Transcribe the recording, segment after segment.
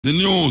The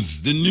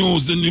news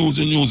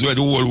where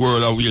the whole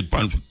world are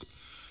waiting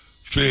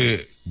for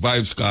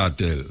Vybz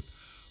Kartel.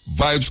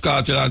 Vybz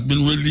Kartel has been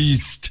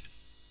released.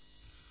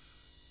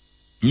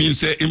 Means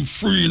say him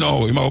free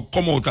now. He might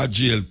come out of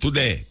jail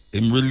today.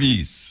 Him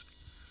release.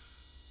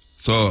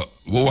 So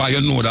why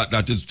you know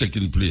that is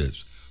taking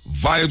place?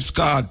 Vybz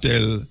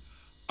Kartel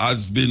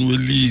has been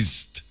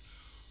released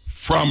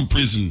from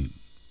prison.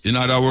 In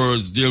other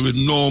words, there will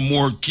no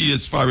more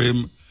case for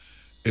him.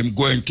 Him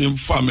going to him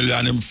family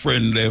and him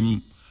friend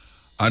them.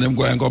 And I'm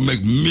going to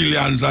make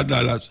millions of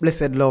dollars.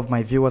 Blessed love,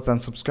 my viewers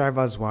and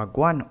subscribers.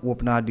 Wagwan,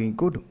 hope now doing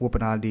good, hope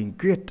now doing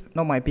great.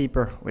 Now, my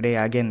people, we're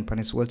there again on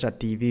this Chat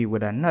TV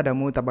with another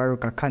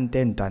Mutabaruka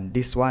content, and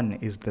this one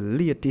is the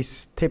latest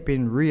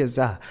Steppin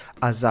razor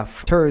as of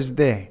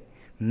Thursday,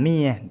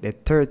 May the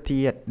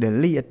 30th, the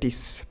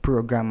latest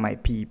program, my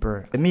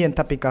people. The main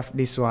topic of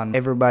this one,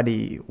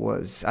 everybody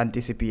was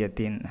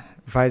anticipating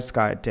Vybz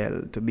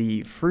Kartel to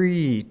be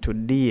free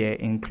today,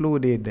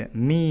 included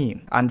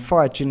me.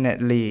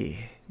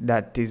 Unfortunately,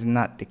 that is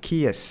not the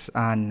case,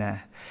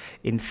 and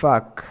in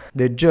fact,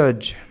 the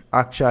judge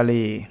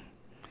actually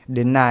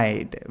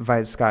denied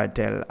Vybz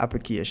Kartel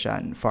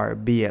application for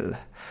bail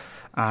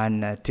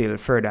until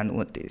further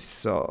notice.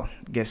 So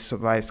guess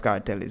Vybz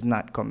Kartel is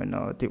not coming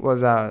out. It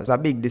was a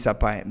big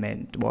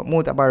disappointment, but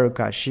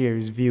Mutabaruka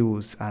shares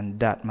views on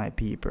that, my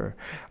people,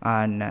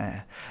 and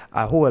a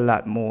whole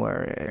lot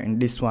more in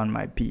this one,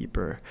 my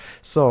people.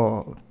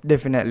 So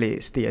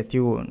definitely stay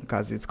tuned,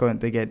 because it's going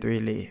to get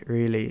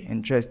really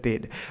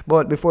interested.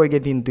 But before we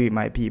get into it,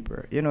 my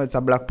people, you know it's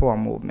a Black Power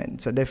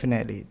movement, so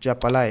definitely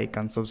drop a like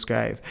and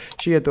subscribe,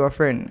 share to a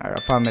friend or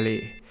a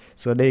family,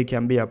 so they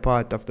can be a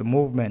part of the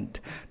movement.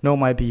 Now,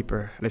 my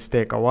people, let's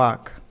take a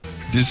walk.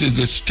 This is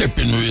the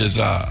Steppin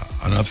razor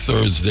on a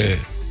Thursday.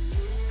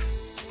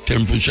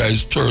 Temperature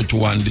is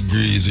 31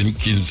 degrees in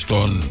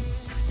Kingston.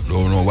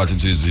 Don't know what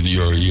it is in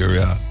your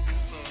area,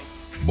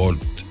 but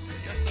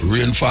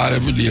rainfall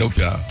every day up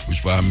here, which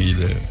for me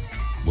there,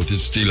 but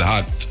it's still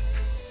hot.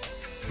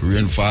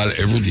 Rainfall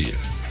every day.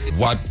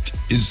 What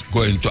is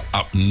going to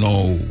happen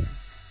now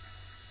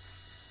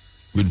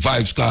with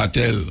Vybz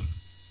Kartel?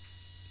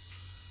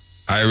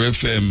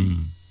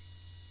 IRFM,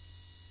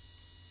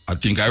 I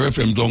think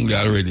IRFM done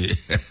there already.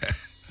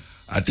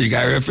 I think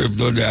IRFM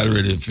done there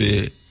already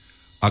for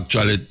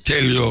actually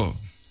tell you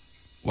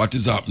what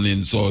is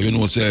happening. So, you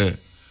know, say,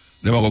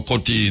 they will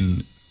cut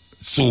in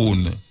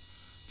soon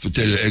to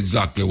tell you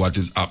exactly what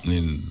is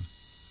happening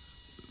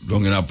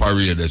down in a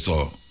parade,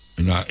 so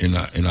in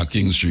a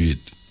King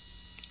Street.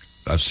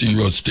 That's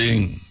serious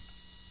thing.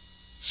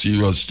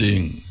 Serious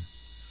thing.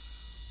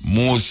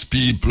 Most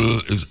people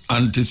is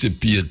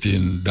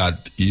anticipating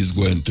that he's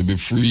going to be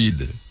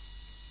freed.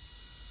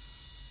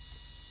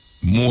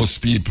 Most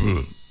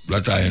people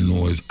that I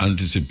know is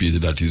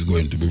anticipating that he's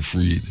going to be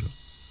freed.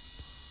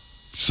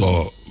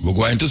 So we're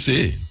going to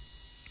see.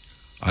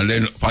 And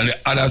then on the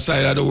other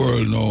side of the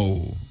world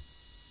now,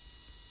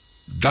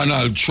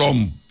 Donald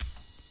Trump,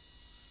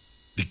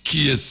 the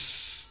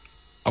case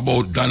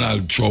about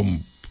Donald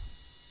Trump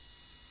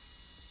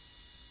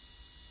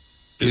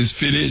is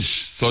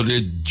finished, so the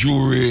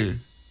jury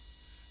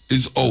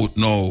is out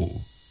now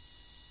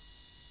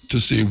to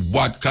see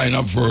what kind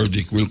of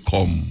verdict will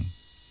come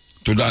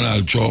to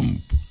Donald Trump.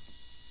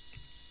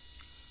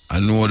 I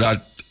know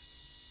that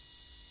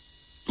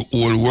the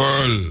whole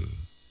world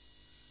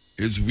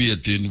is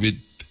waiting with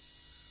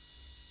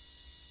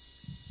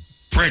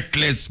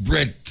breathless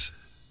breath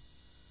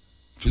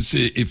to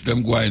see if they're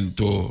going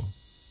to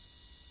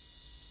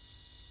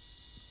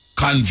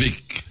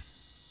convict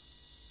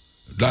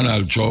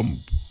Donald Trump.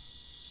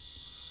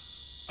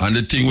 And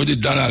the thing with the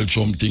Donald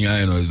Trump thing,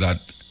 I know, is that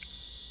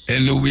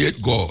any way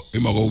it go, he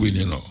might go win,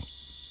 you know.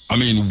 I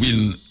mean,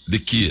 win the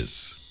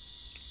case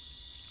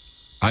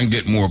and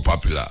get more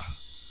popular,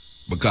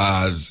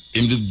 because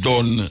him just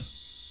done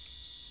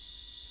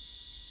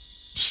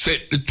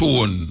set the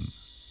tone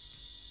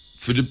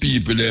for the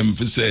people them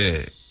to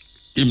say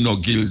him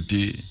not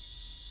guilty,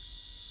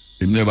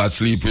 him never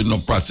sleep with no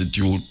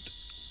prostitute,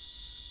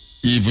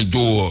 even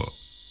though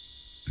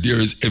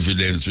there is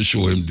evidence to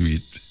show him do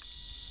it.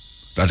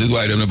 That is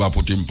why they never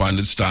put him on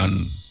the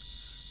stand.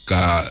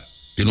 Because,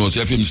 you know,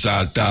 if him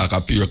start talk,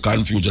 appear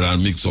confusion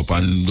and mix up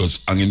and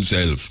just hang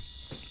himself.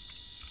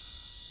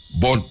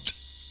 But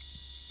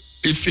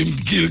if him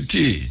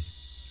guilty,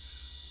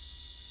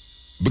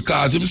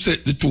 because him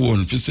set the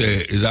tone for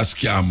say it's a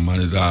scam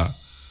and it's a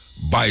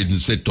Biden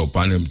set up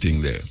and them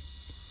thing there,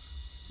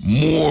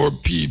 more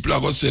people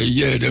are going to say,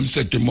 yeah, them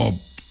set him up,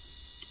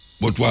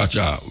 but watch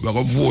out, we're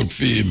going to vote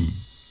for him.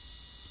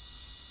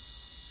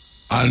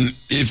 And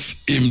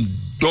if him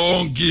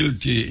done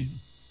guilty,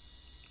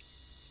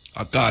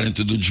 according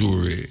to the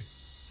jury,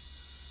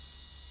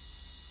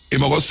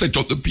 him going to set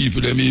up the people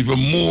them even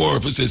more.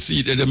 If you say,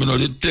 see, them, you know,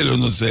 they tell you,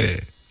 no,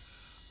 say,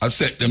 I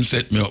set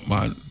me up,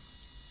 man.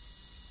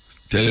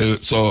 Tell you,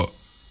 so,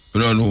 you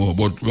don't know,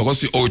 but we're going to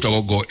see how it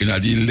will go in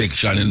the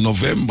election in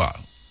November.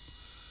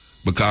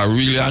 Because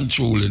really and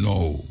truly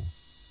now,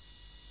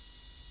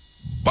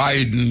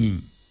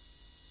 Biden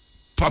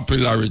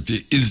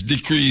popularity is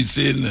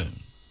decreasing.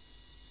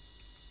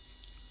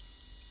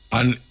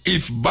 And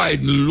if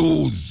Biden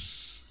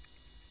lose,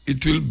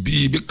 it will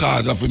be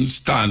because of him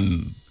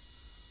stand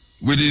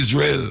with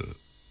Israel.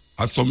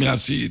 As some may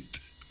see it.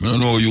 I don't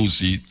know how you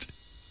see it.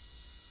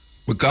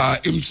 Because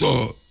him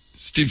so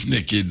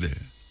stiff-necked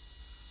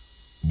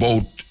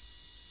about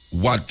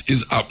what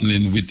is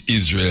happening with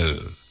Israel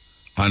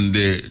and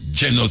the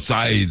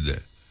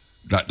genocide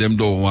that them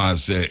don't want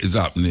to say is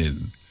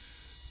happening.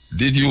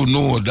 Did you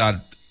know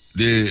that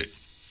the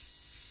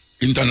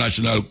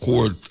International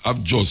Court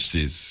of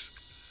Justice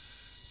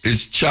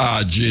is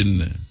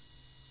charging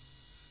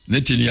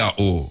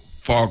Netanyahu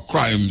for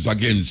crimes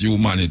against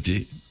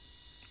humanity?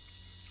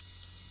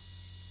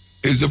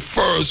 Is the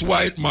first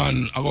white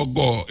man I will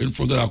go in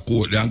front of the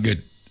court and get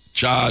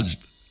charged.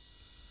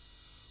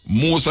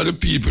 Most of the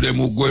people them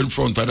who go in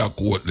front of the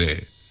court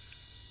there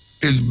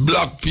is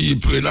black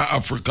people in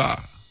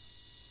Africa.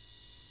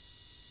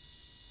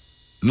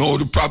 Now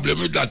the problem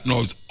with that now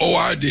is how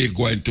are they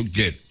going to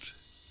get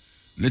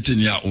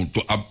Netanyahu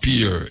to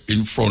appear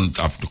in front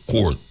of the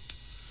court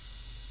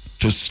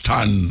to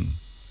stand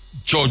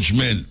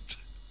judgment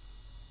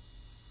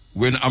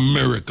when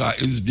America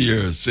is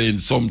there saying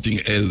something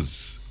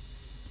else?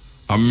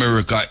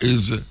 America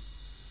is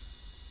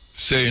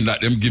saying that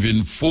them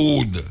giving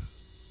food.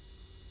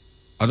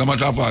 As a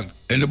matter of fact,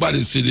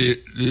 anybody see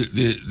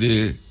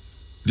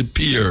the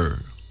pier,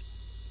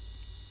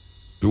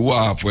 the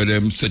wharf where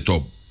them set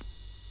up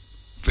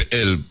for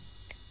help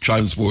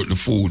transport the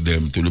food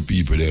them to the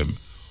people them,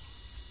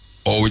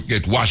 or it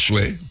get washed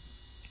away?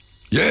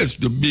 Yes,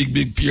 the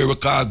big pier will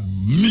cost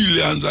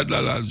millions of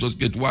dollars just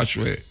get washed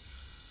away.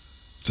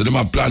 So them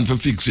have planned to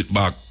fix it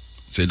back.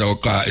 Say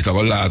that it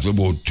will last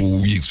about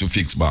 2 weeks to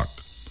fix back.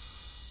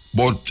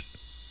 But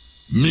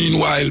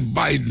meanwhile,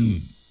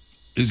 Biden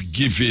is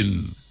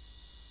giving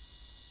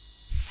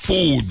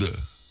food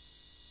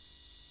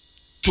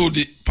to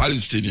the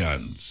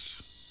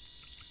Palestinians.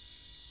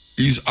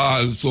 He's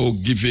also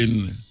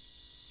giving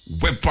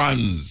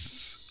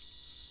weapons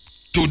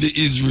to the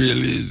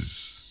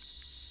Israelis.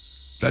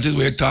 That is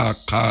where it's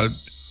called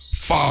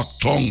fork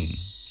tongue.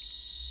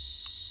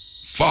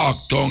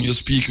 Fork tongue, you're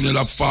speaking with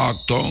a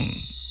fork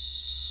tongue.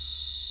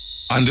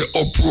 And the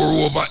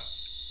uproar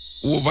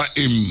over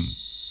him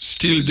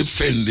still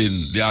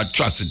defending the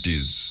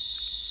atrocities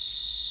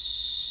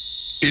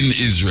in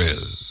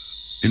Israel,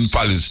 in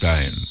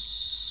Palestine,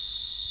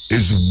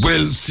 is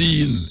well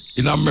seen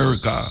in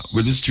America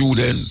with the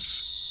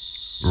students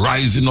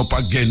rising up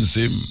against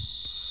him,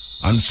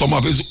 and some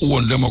of his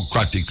own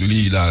democratic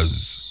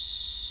leaders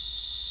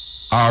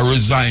are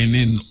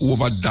resigning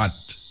over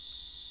that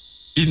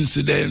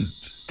incident.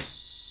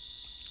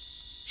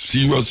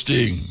 Serious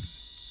thing.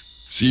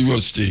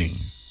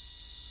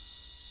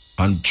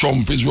 And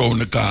Trump is round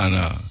the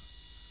corner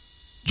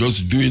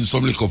just doing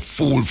some like a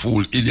fool,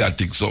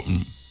 idiotic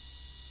something.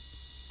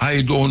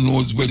 I don't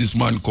know where this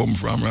man come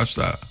from,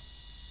 Rasta.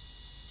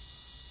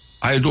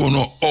 I don't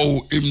know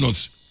how him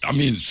not,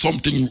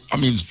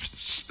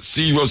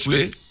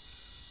 seriously,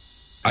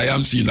 I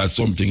am seeing that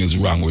something is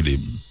wrong with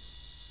him.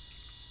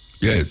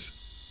 Yes.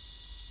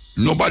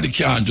 Nobody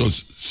can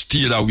just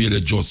steal away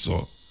the just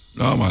so.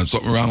 No, man,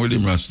 something wrong with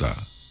him,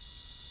 Rasta.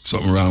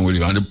 Something wrong with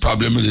him. And the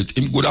problem is it,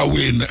 him could have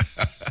win.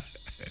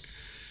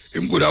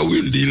 Him could have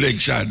win the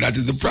election. That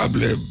is the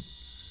problem.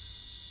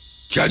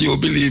 Can you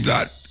believe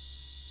that?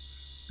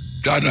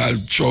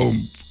 Donald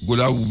Trump could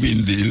have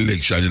win the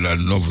election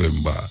in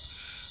November.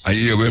 And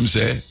you hear him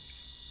say,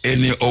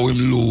 anyhow him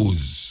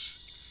lose,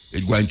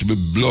 it's going to be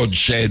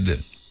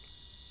bloodshed.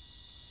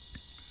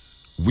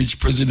 Which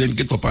president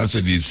get up and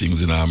say these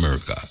things in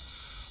America?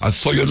 And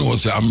so you know,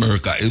 say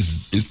America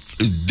is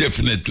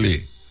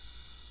definitely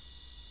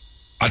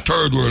a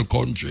third world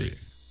country.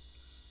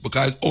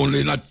 Because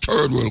only in a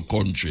third world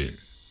country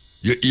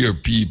you hear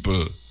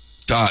people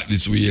talk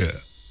this way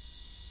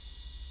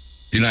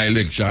in an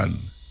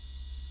election.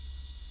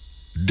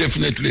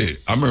 Definitely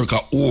America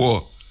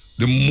owe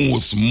the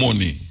most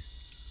money.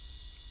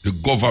 The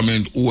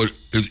government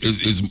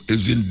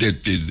is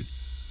indebted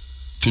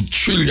to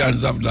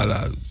trillions of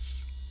dollars.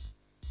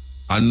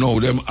 And now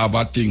them have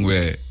a thing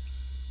where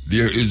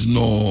there is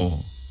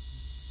no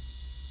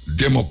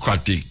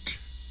democratic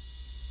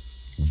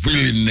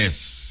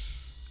willingness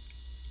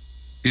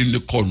in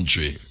the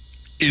country,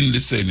 in the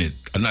Senate,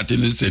 and not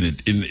in the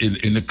Senate,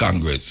 in the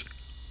Congress.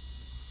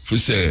 If we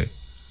say,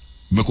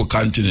 make we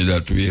continue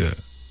that way,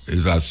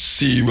 it's a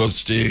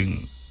serious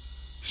thing.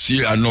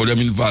 See, I know them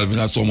involved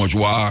in so much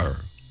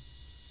war.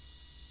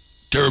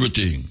 Terrible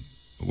thing.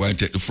 We're going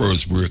to take the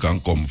first break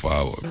and come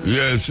forward.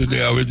 Yes,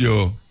 today I'm with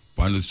you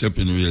on the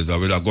Steppin ways. I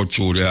will go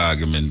through the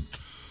argument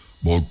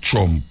about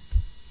Trump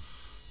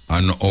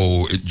and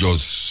how it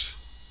just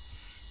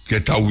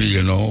get away,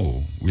 you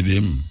know, with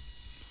him.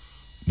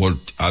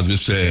 But as we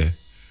say,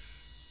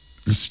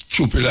 the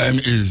stupid him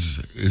is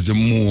the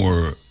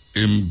more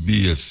him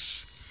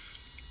base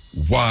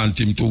want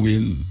him to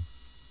win.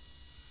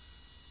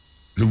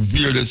 The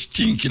weirdest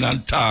thinking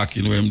and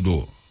talking him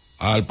do.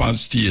 all on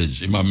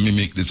stage, him a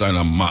mimic this and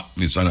a mock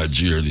this and a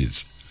jeer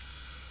this.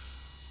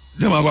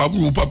 Them have a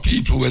group of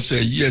people who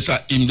say, yes, I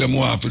him them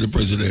want for the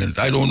president.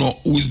 I don't know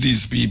who's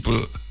these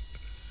people.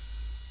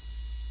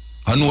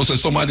 I know so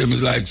some of them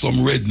is like some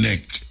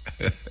redneck.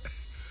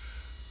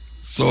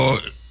 So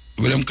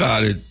what they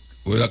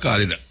call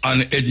it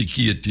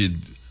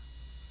uneducated.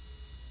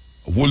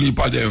 Whole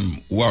heap of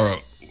them who are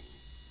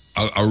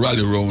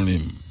rally around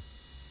him.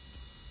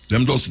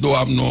 Them just don't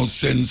have no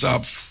sense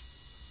of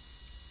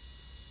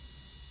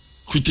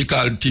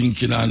critical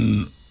thinking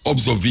and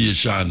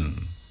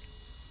observation.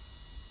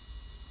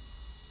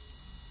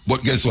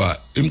 But guess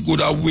what? Him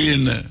could have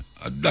win.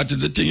 That is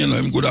the thing, you know,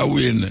 him could have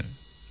win.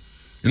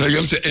 You know,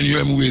 you say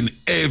him win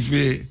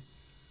every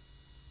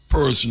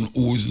person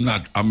who is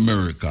not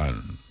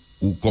American,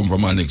 who come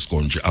from our next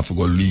country, have to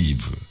go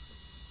leave.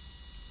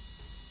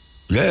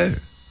 Yeah.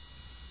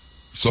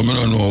 Some of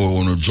don't know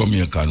when a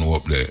Jamaican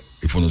up there,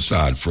 if you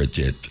start fret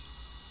yet.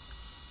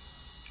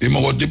 Him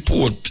will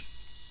deport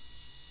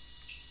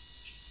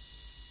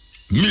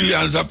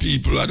millions of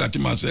people, that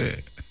he must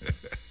say.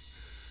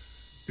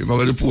 He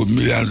will deport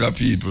millions of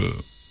people.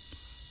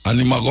 And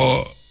he will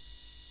go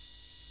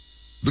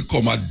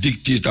become a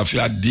dictator for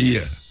a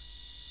day.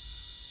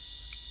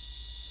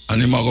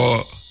 And he will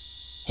go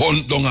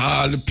hunt down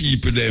all the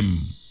people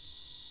them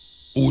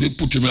who they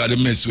put him in the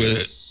mess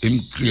where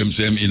him claims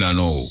him in and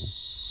out,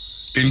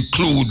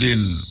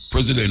 including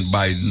President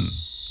Biden.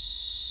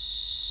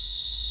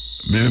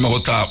 Maybe I will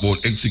talk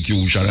about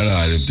execution and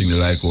all them things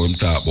like how him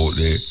talk about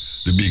the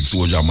big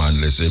soldier man,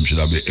 let's say him should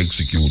have been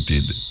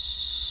executed.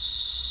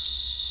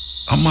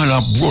 A man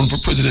have run for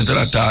president and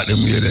I talk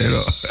them way there, you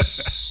know.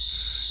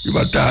 If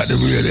I talk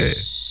them way there.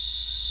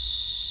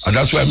 And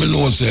that's why I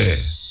know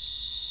say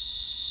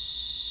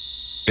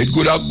it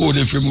could have good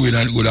if him win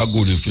and it could have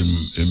good if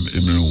him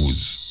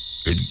lose.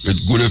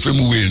 It good if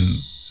him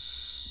win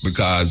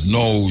because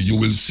now you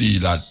will see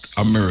that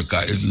America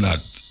is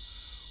not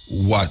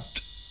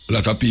what a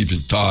lot of people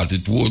thought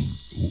it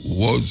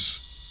was.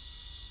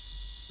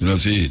 You know,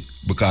 see,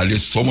 because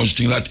there's so much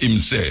thing that him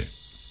say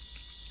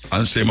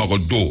and say I go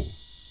do.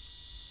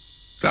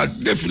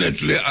 That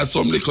definitely has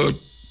some little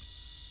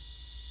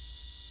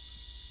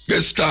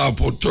get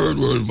start or third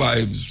world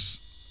vibes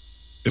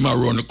him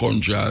around the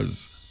country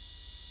as.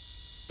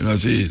 You know,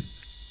 see,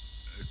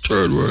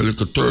 third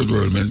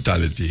world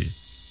mentality.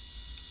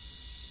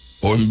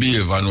 How him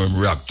behave and how him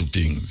react to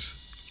things.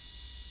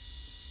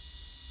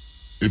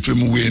 If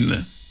him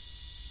win,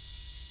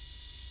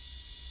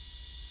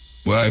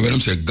 well, when him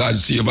say God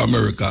save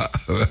America,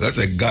 I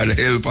say God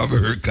help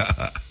America.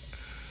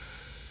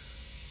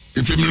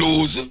 If him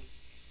lose,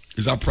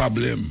 it's a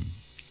problem.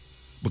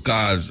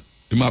 Because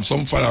him have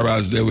some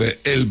followers they were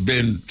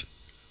hell-bent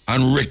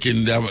and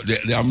wrecking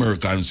the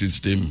American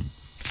system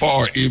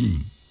for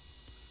him.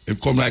 Him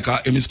come like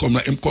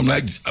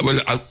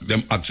well,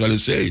 them actually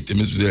say it. Him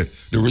is the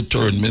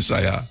return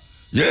Messiah.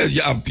 Yes,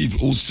 you have people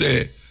who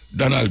say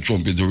Donald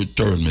Trump is the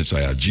return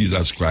Messiah,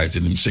 Jesus Christ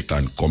in his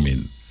second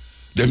coming.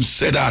 Them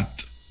say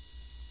that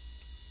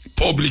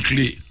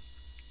publicly.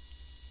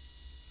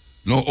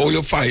 Now, how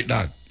you fight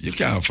that? You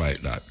can't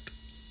fight that.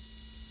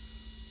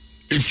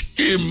 If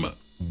him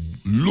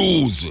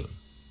lose,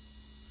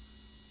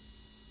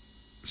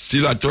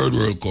 still a third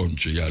world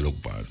country, you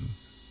look bad.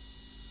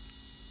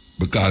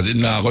 Because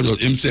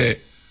him say,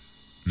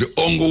 the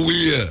only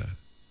way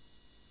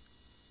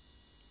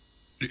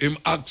him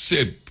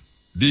accept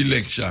the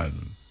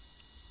election,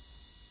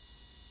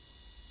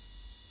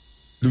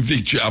 the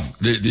victory of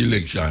the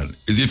election,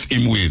 is if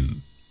him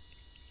win.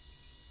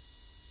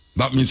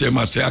 That means he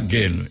must say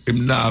again,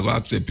 him never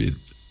accept it.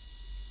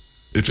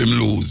 If him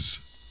lose.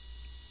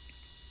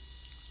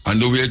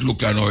 And the way it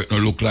look now, it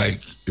don't look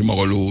like him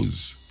will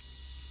lose.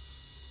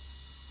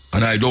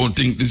 And I don't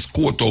think this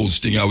courthouse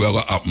thing will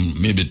happen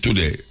maybe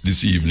today,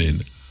 this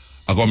evening,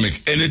 are going to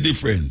make any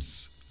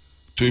difference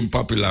to his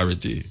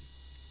popularity.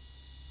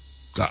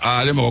 Because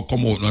all them will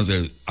come out and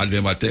say, and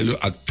them will tell you,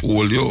 I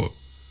told you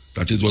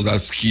that it was a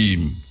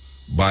scheme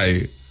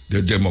by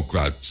the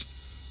Democrats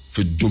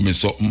for do me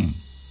something.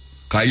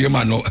 Because you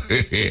man know,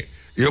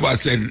 you ever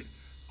said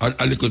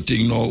a little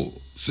thing now,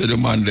 say the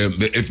man, the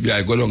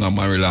FBI go down and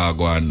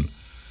Mar-a-Lago and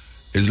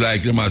it's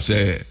like them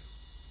say,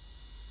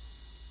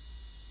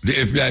 the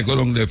FBI go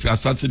down there to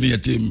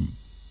assassinate him.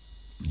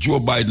 Joe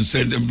Biden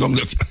sent him down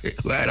there.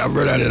 Well, that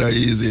brother is not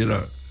easy, you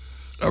know.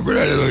 That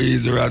brother is not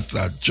easy,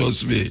 Rasta,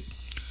 trust me.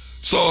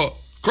 So,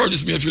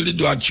 Curtis Mayfield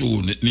do a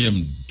tune, it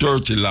named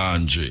Dirty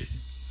Laundry.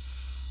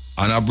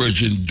 And a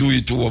brethren do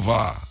it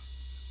over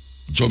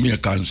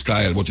Jamaican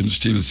style, but him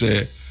still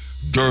say,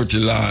 dirty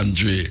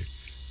laundry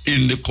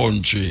in the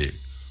country.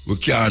 We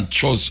can't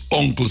trust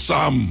Uncle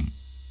Sam.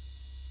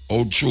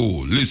 Oh,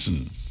 true.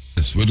 Listen.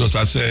 Yes, we just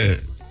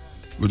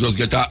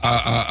get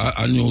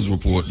a news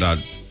report that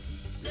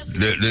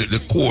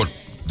the court,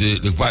 the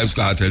Vybz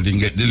Kartel didn't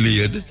get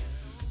delayed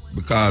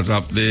because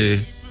of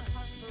the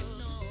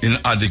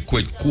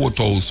inadequate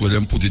courthouse where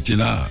them put it in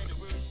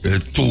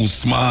too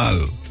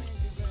small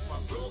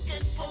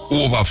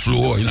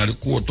overflow in the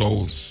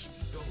courthouse.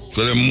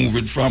 So they move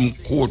it from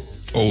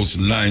Courthouse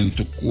 9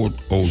 to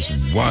Courthouse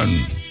 1.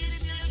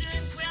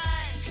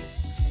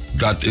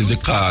 That is the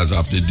cause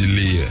of the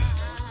delay.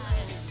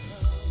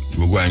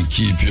 We're going to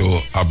keep you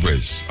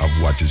abreast of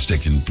what is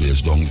taking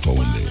place downtown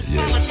there.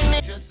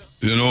 Yeah.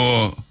 You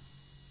know,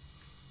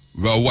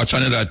 we'll watch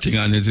another thing,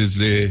 and this is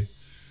the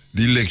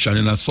election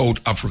in South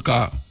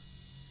Africa.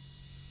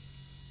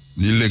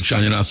 The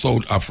election in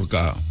South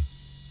Africa.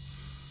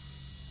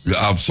 You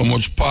have so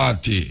much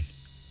party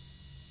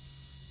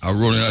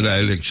around another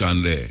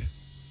election there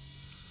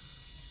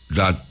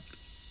that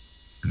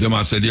they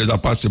must say there's a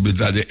possibility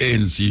that the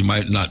ANC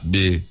might not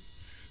be,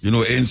 you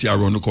know, ANC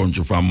around the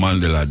country from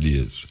Mandela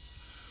days.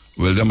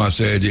 Well, they must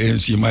say the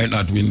ANC might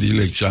not win the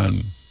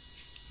election.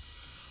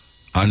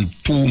 And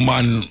two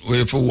man we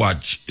have to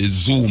watch is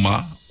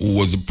Zuma, who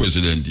was the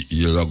president a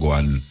year ago,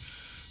 and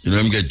you know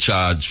him get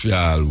charged for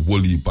all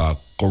whole heap of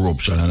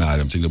corruption and all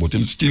them things, but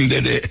him still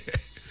there.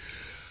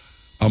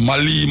 And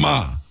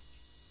Malema,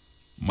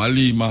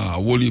 a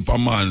whole heap of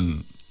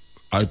man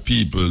or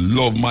people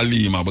love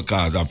Malema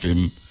because of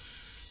him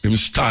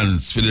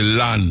stands for the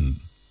land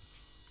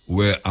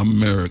where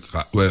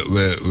America,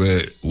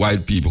 where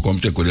white people come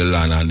take with the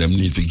land and them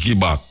need to give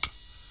back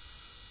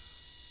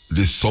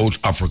the South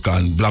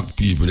African black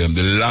people, them,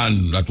 the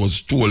land that was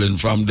stolen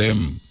from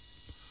them.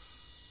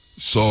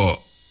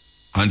 So,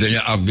 and then you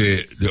have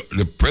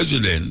the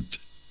president,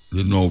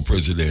 the now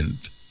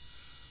president,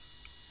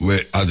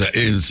 where as an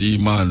ANC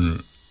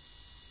man,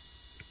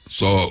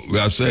 so we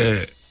are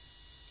saying,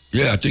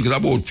 yeah, I think it's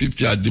about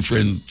 50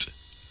 different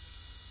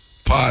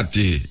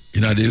party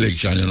in the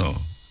election, you know.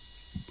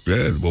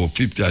 Yeah, about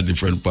 50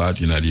 different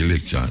party in the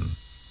election.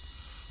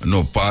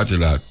 No party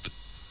that.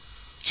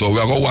 So we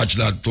are going to watch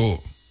that too.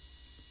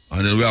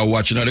 And then we are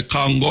watching the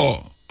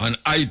Congo and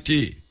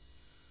Haiti.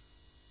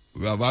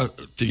 We have a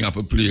thing of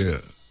a play,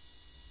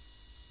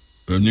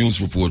 a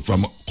news report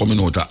from coming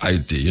out of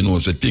Haiti, you know,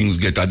 so things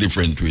get a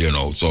different way, you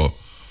know. So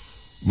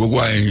we're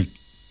going to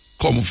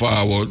come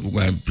forward, we're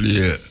going to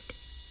play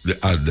the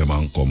ad them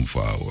and come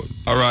forward.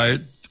 All right.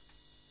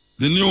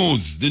 The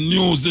news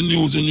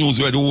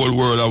where the whole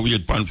world are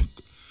waiting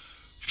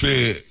for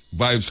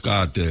Vybz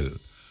Kartel.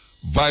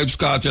 Vybz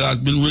Kartel has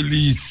been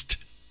released.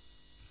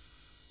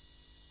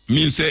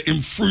 Means say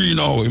him free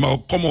now. He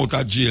might come out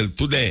of jail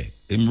today.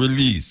 Him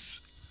release.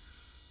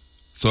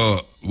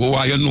 So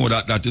why you know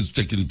that is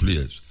taking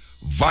place?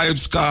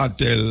 Vybz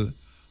Kartel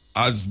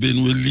has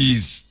been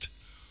released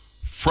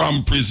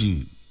from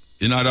prison.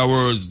 In other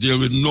words, there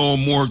will no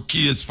more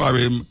case for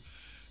him.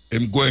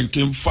 Him going to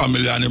him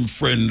family and him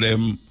friend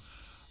them,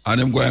 and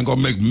him going to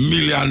make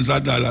millions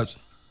of dollars.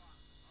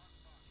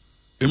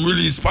 Him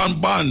release from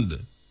band.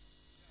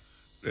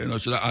 They know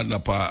should have had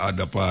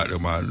the part,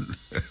 man.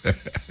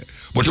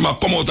 But he might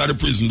come out of the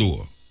prison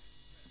door.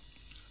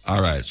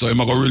 All right, so he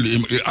might go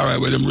all right,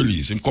 when him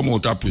release, him come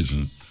out of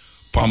prison,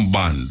 from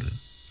band.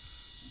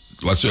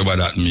 Whatsoever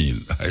that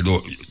mean. I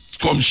don't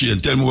come Shane,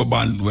 tell me what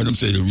band, when them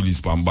say they release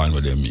from band,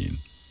 what they mean.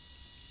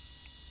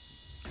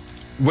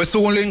 We're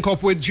soon link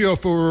up with Gio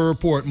for a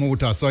report,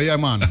 Muta. So yeah,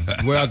 man,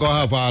 we're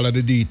gonna have all of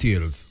the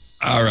details.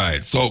 All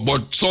right, so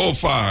but so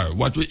far,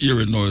 what we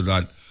hearing now is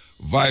that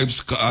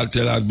Vybz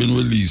Kartel has been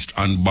released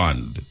and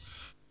banned.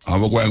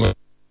 And we're going to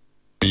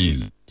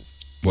in.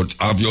 But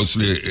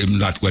obviously, I'm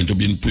not going to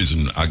be in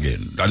prison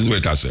again. That is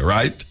what I say,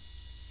 right?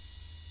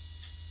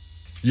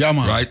 Yeah,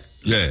 man. Right?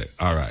 Yeah,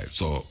 all right.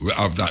 So we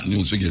have that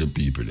news to get the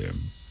people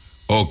them.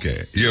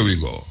 Okay, here we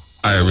go.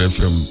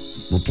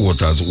 IRFM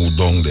reporters who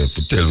down there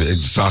to tell me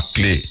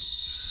exactly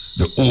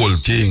the whole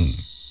thing.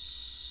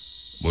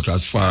 But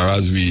as far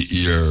as we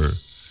hear,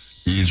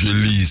 he's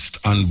released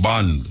and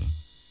banned.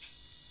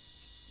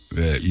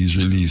 Yeah, he's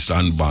released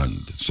and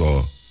banned.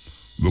 So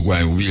we're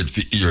going to wait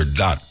to hear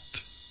that.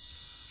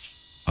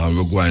 And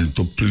we're going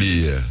to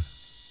play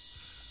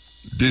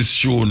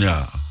this tune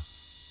now.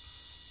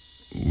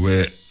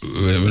 Where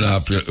we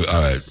not play,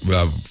 all right, we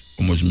have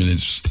how much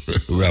minutes?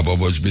 We have how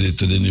much minutes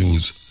to the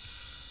news.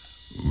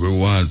 We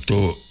want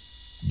to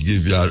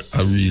give you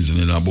a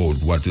reasoning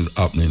about what is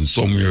happening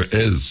somewhere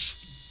else.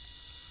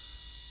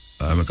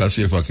 I can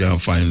see if I can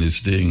find this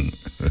thing.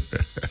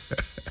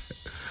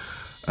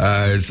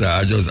 So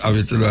I just have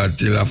it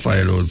until I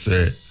find out,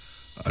 say,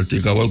 I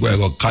think I was going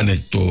to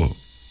connect to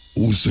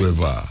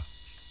whosoever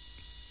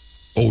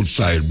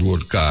outside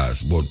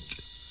broadcast, but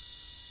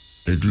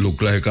it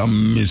looked like I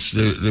missed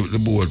the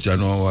boat, you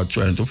know. I'm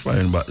trying to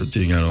find back the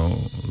thing, you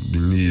know.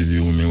 Believe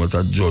you me, what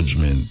a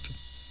judgment.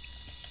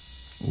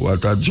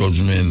 What a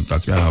judgment, I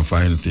can't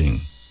find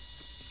thing.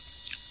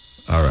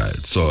 All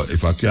right, so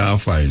if I can't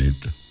find it,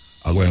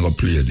 I'm going to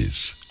play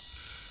this.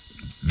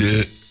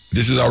 This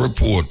is a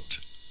report,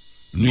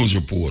 news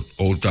report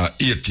out of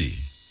Haiti.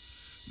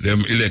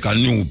 Them elect a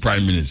new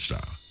prime minister.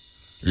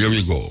 Here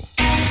we go.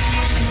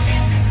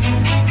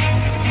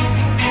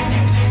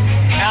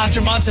 Our After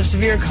months of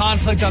severe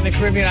conflict on the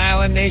Caribbean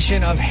island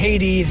nation of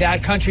Haiti,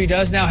 that country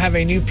does now have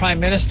a new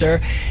prime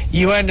minister.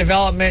 UN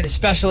development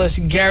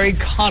specialist Gary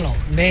Connell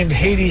named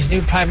Haiti's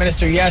new prime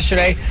minister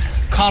yesterday.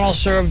 Connell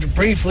served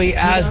briefly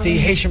as the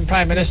Haitian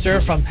prime minister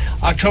from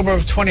October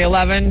of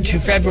 2011 to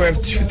February of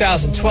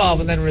 2012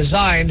 and then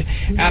resigned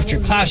after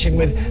clashing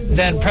with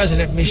then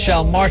President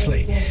Michel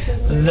Martelly.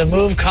 The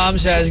move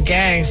comes as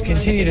gangs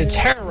continue to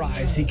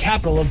terrorize the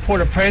capital of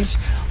Port-au-Prince,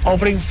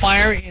 opening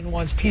fire in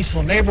once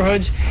peaceful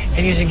neighborhoods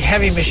and using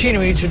heavy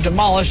machinery to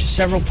demolish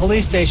several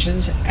police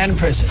stations and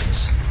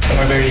prisons.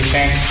 We're very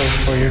thankful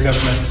for your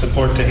government's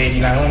support to Haiti,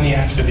 not only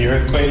after the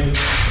earthquake,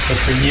 but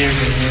for years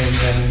and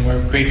years, and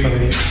we're grateful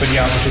for the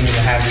opportunity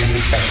to have these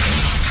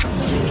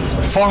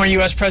discussions. Former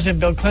U.S. President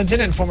Bill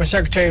Clinton and former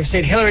Secretary of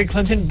State Hillary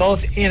Clinton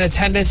both in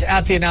attendance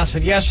at the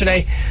announcement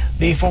yesterday.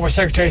 The former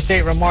Secretary of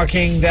State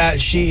remarking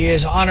that she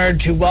is honored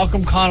to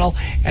welcome Connell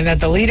and that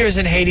the leaders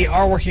in Haiti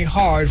are working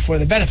hard for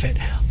the benefit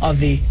of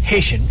the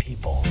Haitian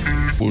people.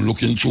 We're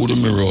looking through the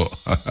mirror.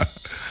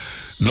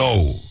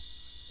 No,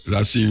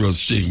 that's a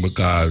serious thing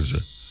because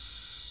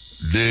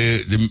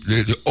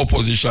the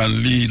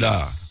opposition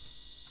leader,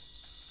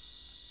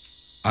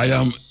 I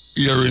am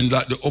hearing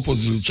that the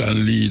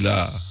opposition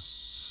leader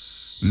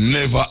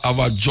never have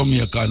a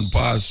Jamaican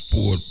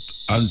passport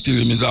until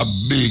him is a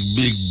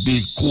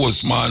big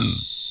coastman.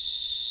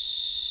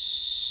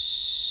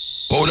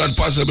 How that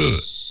possible?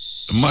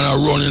 The man are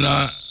running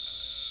a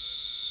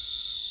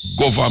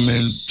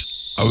government,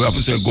 I will have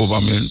to say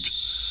government,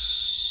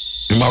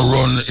 him a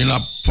run in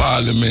a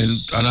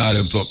parliament and all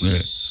them something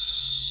there.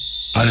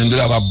 And him did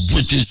have a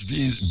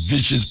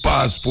British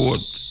passport.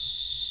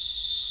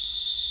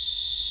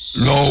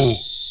 Now,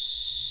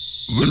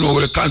 we know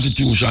the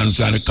Constitution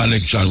and the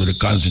connection with the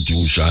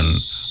Constitution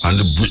and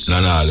the Britain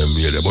and all them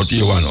there. But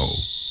here one now.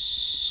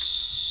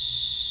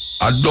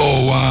 I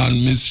don't want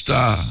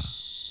Mr.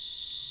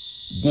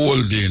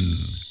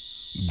 Golden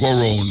go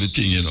round the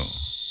thing, you know.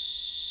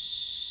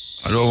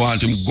 I don't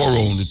want him go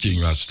round the thing,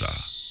 Rasta.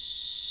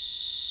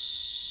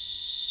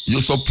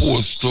 You're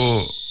supposed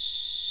to,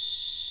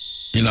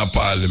 in a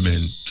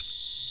parliament,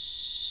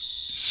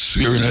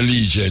 swearing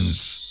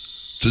allegiance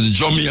to the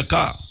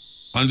Jamaica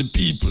and the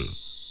people.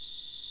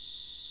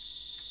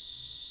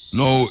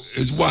 Now,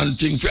 it's one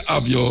thing to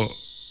have your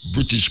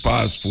British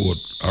passport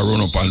and run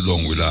up and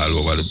down with all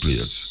over the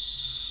place.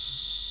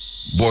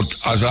 But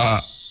as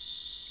a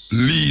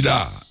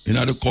leader in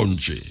the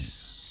country,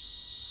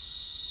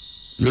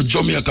 your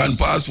Jamaican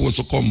passport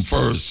to come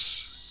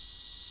first.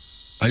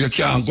 And you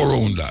can't go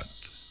around that.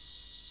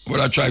 But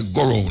I try to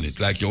go around it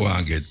like you want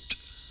to get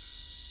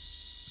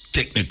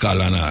technical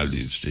and all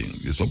these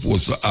things. You're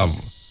supposed to have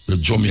the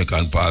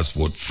Jamaican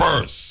passport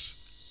first.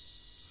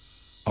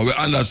 And we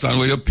understand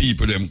where your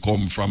people them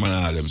come from and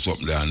all them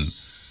something and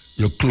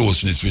your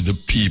closeness with the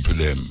people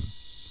them.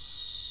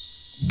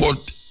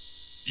 But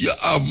you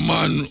have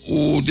man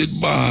who did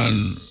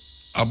ban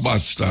a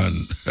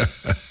Boston.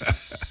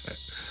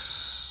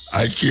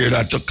 I care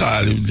not to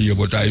call him there,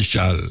 but I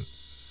shall.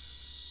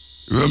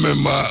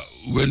 Remember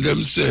when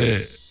them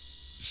say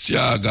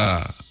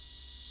Siaga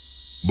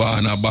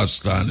born a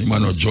Boston, him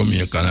not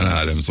Jamaican and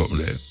all them something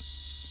there.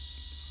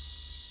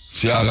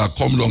 Siaga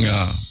come down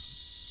here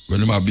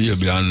when him a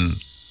baby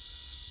and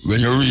when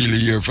you really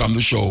hear from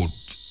the shout,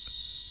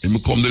 him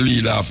become the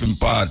leader of him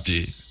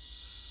party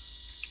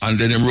and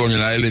then him run in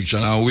an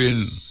election and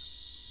win.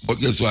 But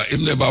guess what?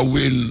 Him never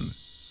win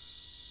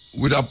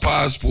with a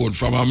passport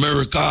from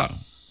America.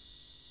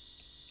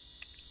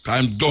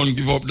 Him don't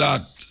give up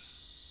that.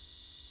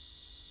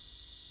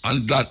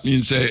 And that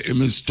means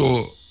him is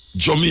to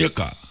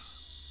Jamaica.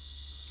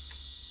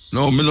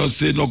 No, me not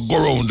say no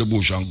go around the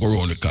bush and go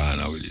around the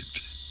corner with it.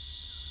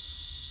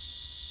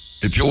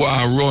 If you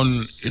want to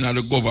run in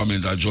the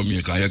government of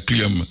Jamaica,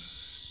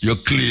 you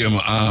claim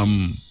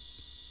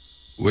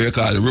what you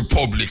call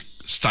republic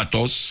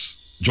status.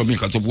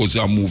 Jamaica supposed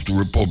to move to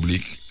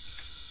republic.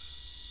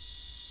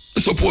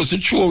 You're supposed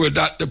to show with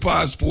that the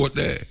passport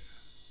there.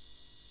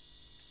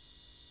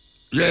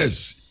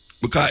 Yes,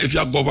 because if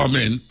you're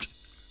government,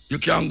 you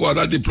can't go as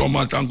a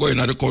diplomat and go in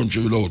the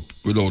country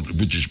without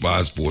British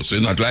passport. So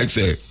it's not like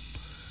say,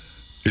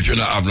 if you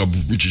don't have no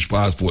British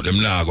passport,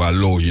 them not going to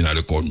allow you in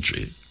the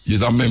country.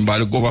 You're a member of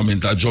the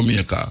government of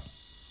Jamaica.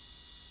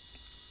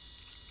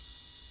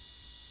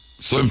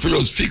 So if you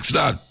just fix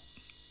that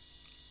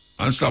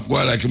and stop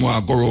going like you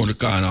want to go around the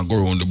corner and go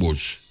around the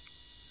bush.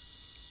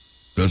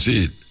 You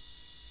see it?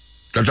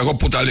 That you go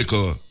put a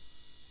little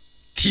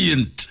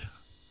tint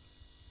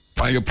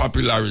on your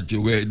popularity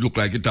where it look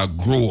like it a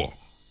grow.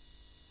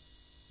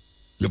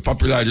 Your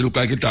popularity look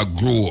like it a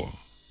grow.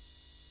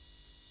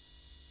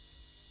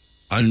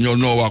 And you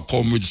know I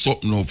come with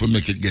something now to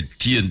make it get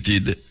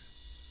tainted.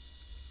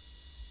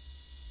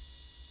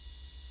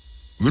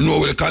 We know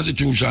what the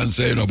Constitution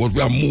says, but we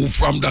have moved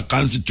from the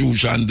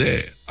Constitution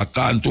there.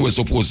 According to what's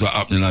supposed to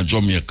happen in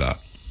Jamaica.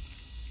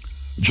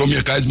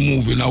 Jamaica is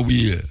moving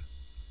away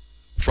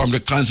from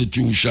the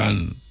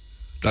Constitution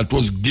that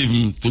was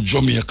given to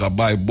Jamaica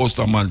by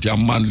Bustamante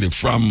and Manley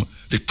from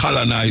the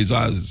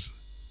colonizers.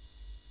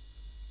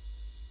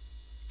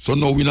 So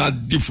now we're in a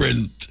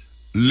different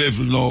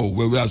level now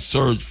where we are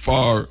search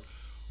for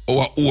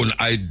our own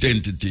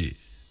identity.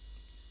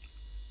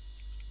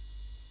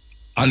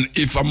 And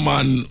if a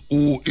man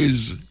who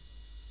is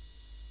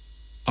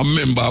a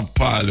member of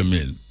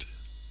parliament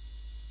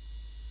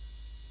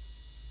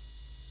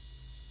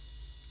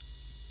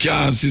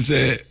can't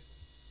say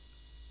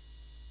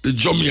the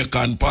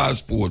Jamaican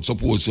passport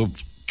supposed to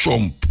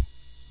trump.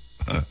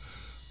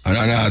 And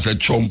I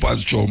said Trump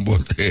as Trump,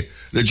 but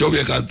the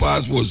Jamaican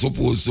passport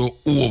supposed to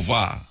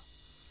over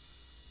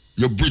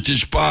your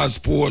British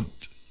passport.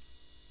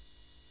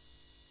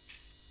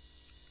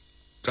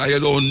 Because you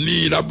don't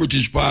need a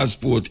British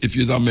passport if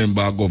you're a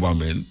member of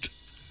government.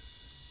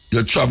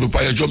 You travel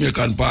by your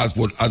Jamaican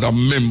passport as a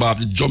member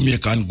of the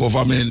Jamaican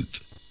government.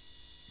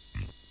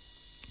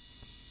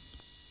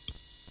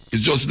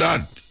 It's just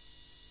that.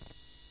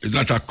 It's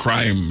not a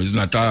crime. It's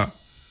not a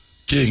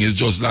thing. It's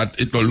just that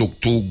it don't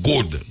look too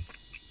good.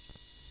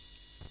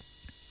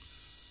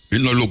 It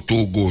don't look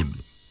too good.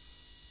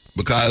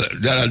 Because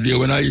the other day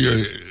when I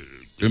hear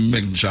him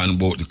mention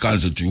about the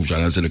Constitution,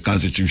 I say the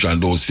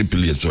Constitution don't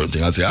stipulate certain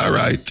things. I say, all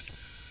right,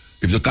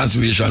 if the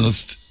Constitution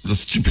does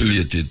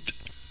stipulate it,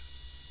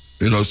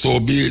 so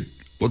be it.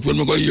 But when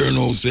we go here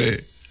now, say,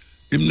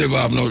 him never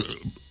have no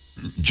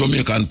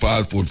Jamaican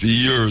passport for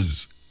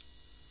years.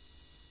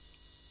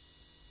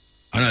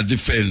 And I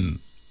defend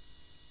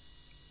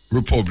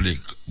Republic,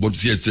 but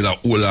see still a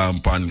whole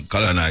and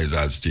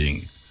colonizers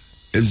thing.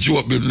 It's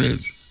joke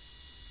business.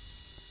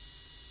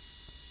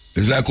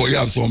 It's like how you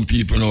have some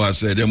people now I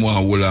say they want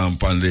to hold on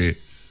upon the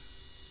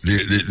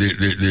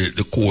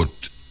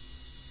court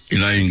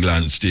in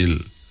England still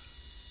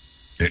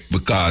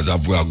because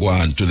of where we are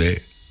going today.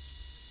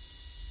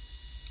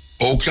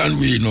 How can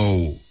we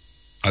now,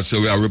 I say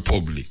we are a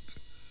republic,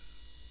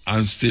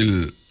 and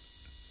still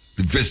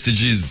the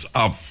vestiges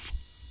of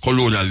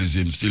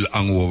colonialism still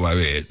hang over our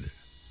head?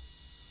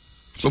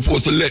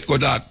 Supposed to let go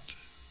that.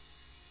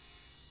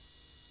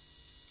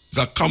 It's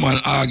a common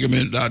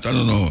argument that, I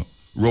don't know,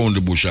 round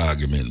the bush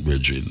argument,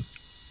 brethren.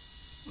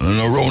 I don't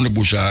know, round the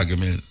bush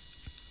argument.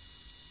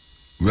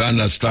 We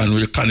understand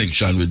the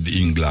connection with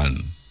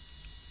England.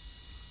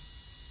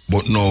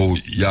 But now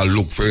you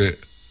look for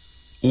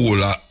all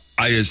the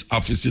highest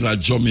office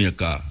in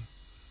Jamaica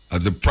as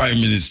the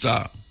Prime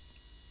Minister.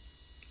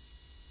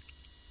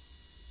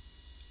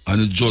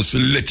 And it's just to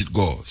let it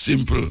go.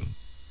 Simple.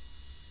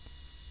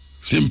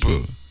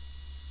 Simple.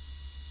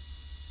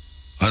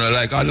 And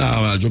like I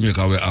know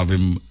Jamaica we have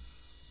him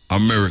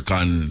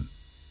American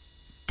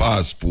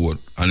passport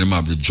and him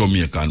have the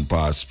Jamaican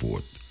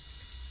passport.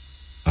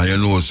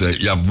 And say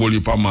you have bully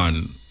per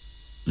man,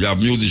 you have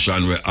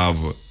musician we have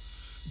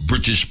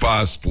British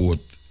passport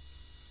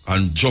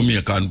and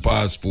Jamaican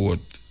passport.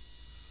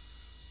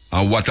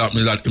 And what happened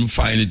is that him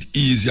find it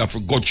easier to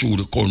go through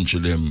the country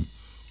them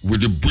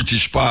with the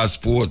British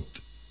passport.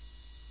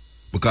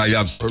 Because you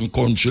have certain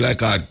country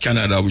like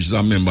Canada, which is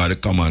a member of the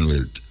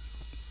Commonwealth.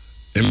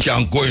 Him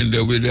can go in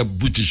there with a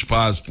British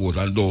passport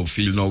and don't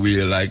feel no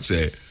way like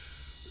say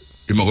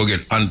him going to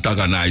get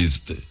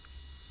antagonized.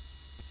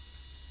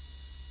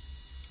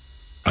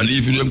 And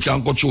even him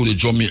can go through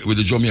with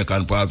the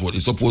Jamaican passport,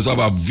 he's supposed to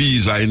have a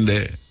visa in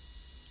there.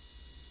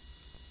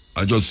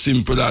 I just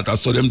simple that. I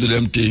saw them do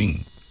them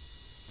thing.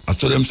 I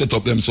saw them set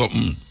up them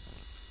something.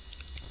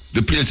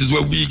 The places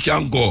where we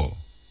can go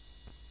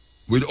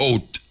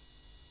without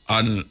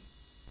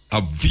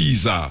a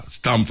visa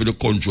stamp for the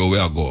country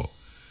where I go.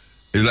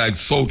 It's like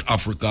South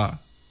Africa,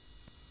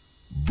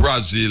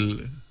 Brazil,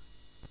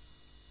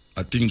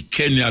 I think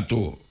Kenya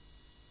too,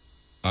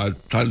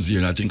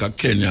 Tanzania, I think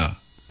Kenya.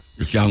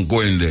 You can go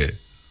in there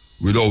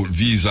without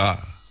visa.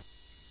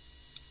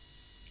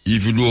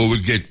 Even though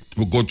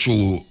we go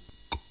through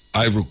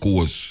Ivory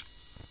Coast.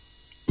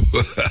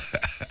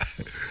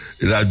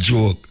 It's a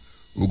joke.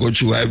 We go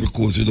through Ivory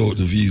Coast without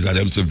the visa.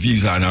 Them say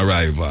visa on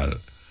arrival.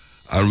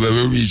 And when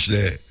we reach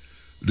there,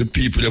 the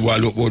people they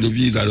want to look for the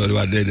visa they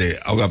were there.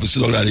 I have to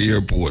sit down at the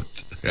airport.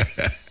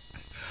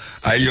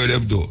 I hear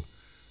them though.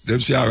 Them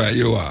say, all right,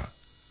 you are.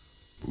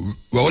 We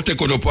will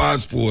take out the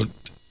passport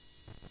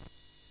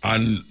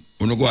and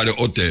we go to the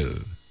hotel.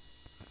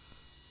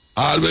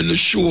 All when the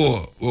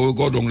show where we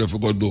go down there, we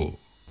go do.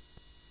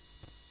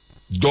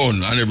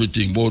 Done and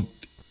everything, but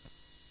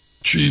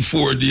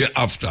 3-4 days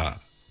after,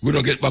 we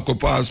don't get back a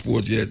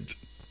passport yet.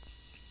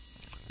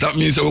 That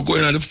means that we're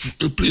going to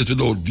the place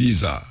without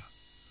visa.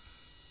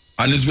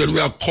 And it's when we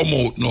are come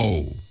out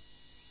now,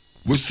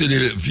 we see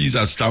the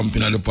visa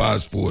stamping on the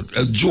passport.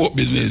 It's joke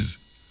business.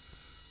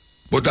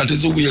 But that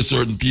is the way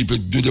certain people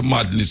do the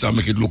madness and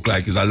make it look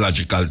like it's a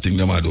logical thing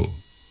they might do.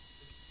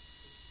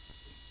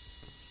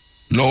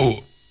 Now,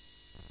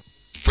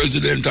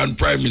 President and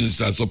Prime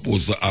Minister are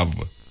supposed to have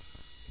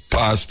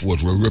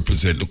passport will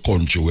represent the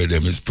country where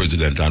them is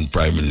President and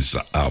Prime Minister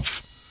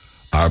have,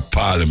 or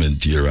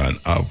parliamentarian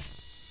have.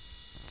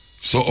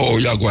 So,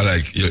 you're going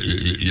like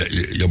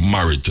you're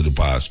married to the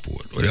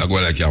passport, or you're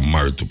going like you're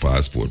married to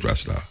passport,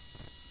 Rasta.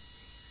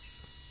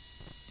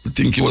 You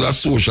think he was a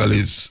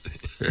socialist?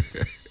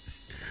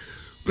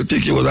 I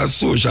think he was a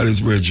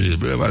socialist regime.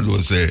 But I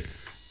don't say,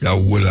 yeah,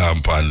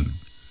 William and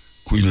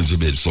Queen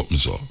Elizabeth something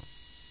so.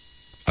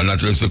 And not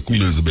just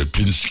Queen Elizabeth,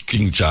 Prince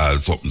King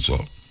Charles something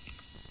so.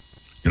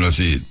 You know,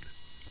 see it?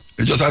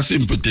 It's just a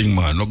simple thing,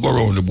 man. Don't go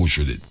around the bush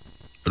with it.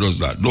 It does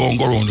that. Don't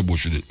go around the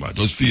bush with it, man.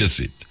 Just face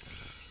it.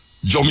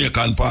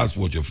 Jamaican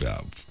passport you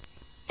have.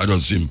 I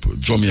just simple.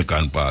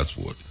 Jamaican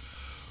passport.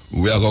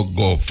 We are going to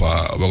go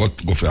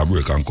for a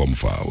break and come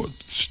forward.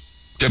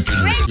 Steppin.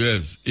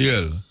 Yes,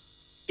 Iel.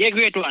 Yeah,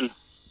 great one.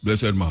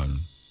 Blessed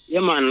man. Yeah,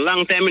 man.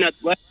 Long time in that.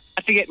 What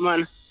I forget,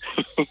 man.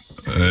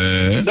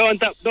 Don't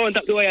tap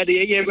the wire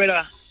there, yeah,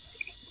 brother.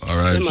 All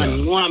right, yeah,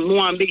 man. sir.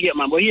 One big yet,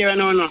 man. But here I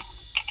know, no.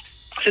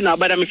 See now,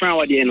 bother me from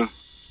what you know.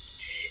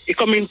 He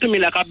coming to me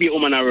like a beer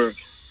woman at work.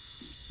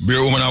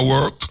 Beer woman at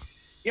work?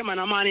 Yeah, man,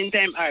 a man in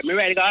time. All right, me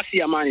ready to see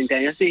a man in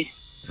time, you see?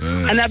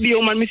 And a beer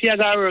woman, me see I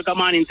got to work a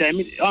man in time.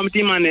 I'm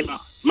team man,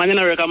 man, in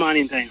a work a man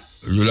in time.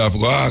 You'll have to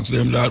go ask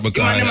them that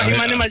because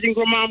man, never drink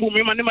a man boom,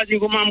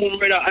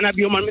 brother. And a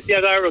beer woman, me see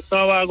I got to work,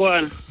 so I go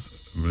on.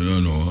 Me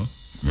don't know.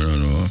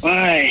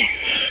 Why?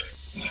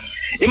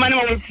 The man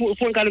never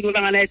phone call to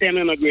night time,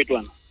 no great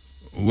one.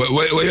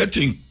 Where you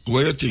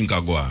think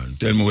I go on?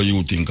 Tell me where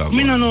you think I go on.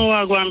 Me don't know where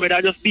I go on, brother.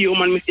 I just be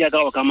woman, me see I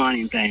got work a man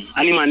in time.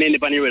 And the man end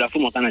up on the road, I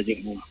full of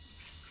drink boom.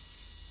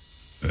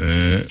 So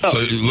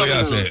where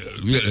I say,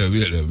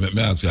 wait,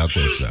 may I ask you a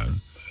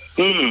question?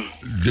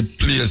 The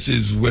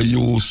places where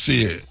you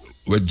see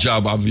where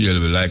job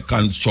available, like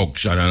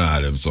construction and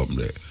all them something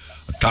there.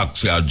 A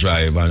taxi I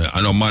drive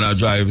and a man I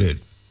drive it.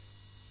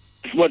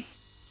 What?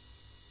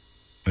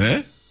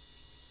 Eh?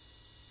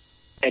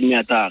 Let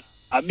me talk.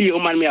 I be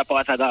woman me a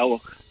part of that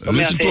work.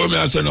 Listen to me,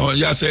 I say no.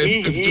 You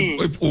say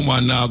if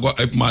woman now go,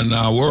 if man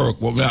now work,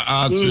 but me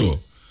I ask you,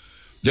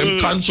 them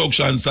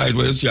construction side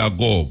where you see I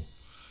go,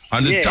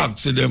 and the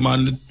taxi them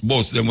and the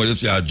bus them where you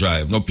see I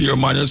drive. No pure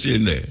man you see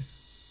in there,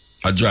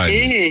 I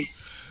drive.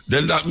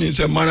 Then that means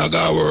a man I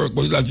got work,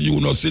 but that you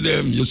not see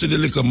them. You see the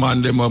little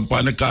man them up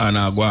on the car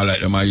now go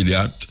like them an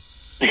idiot.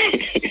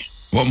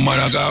 But man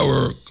I got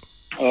work.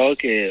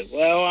 Okay.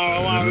 Well,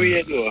 I want to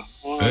read do.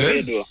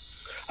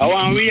 I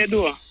want to read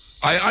do.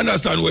 I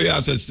understand where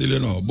you say still, you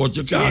know, but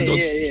you can't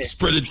just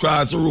spread it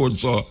across the road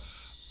so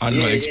and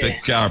not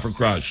expect car to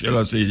crash. You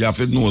know, say you have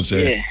to know,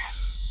 say,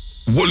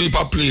 whole heap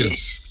of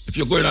place. If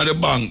you're going to the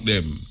bank,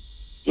 them,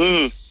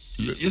 you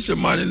see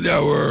man in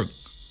their work,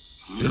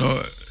 you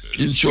know,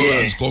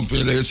 insurance company,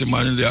 you see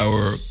man in their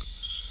work,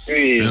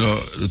 you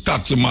know, the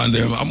taxi man,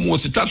 them, and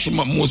most of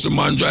the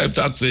man drive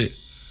taxi.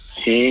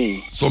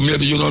 So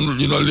maybe you don't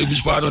live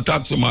which part of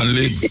taxi man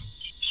live.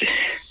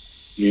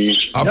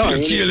 A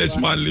careless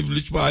man live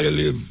which part you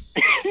live.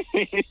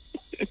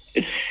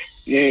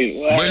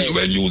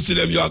 When you see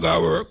them, you got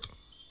to work.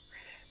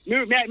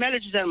 My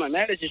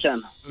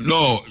electrician.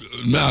 No,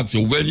 me ask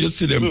you, when you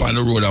see them on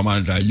the road a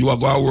man time, you are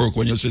going to work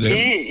when you see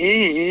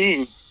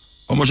them?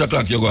 How much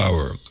o'clock you go to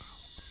work?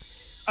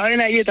 I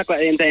know 8 o'clock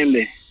in time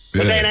there.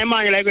 But then I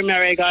man like when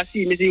I go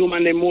see me see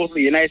woman them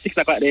mostly, and I 6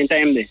 o'clock in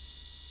time there.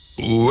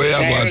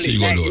 Where you go see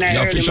go do?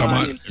 You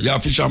fisherman? You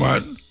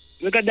fisherman?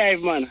 We go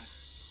dive, man.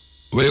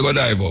 Where you go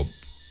dive up?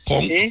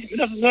 Conk? We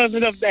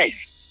just dive.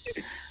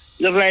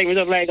 We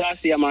just like go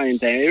see a man in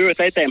time. We work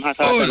at time.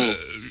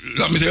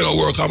 Let me say you don't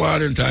work a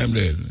man in time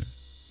then.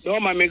 No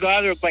man, me go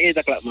work by 8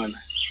 o'clock, man.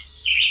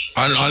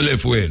 And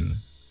left when?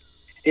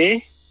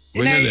 In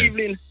When the you left?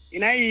 evening.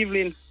 In the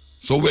evening.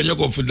 So when you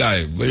go for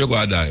dive, when you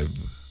go dive?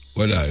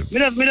 What dive? Me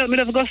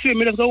just go swim,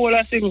 me just go all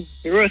that swim.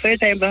 We work at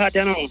time the hot,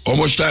 you know. How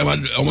much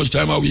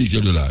time a week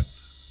you do that?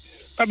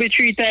 Probably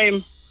 3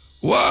 times.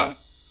 What?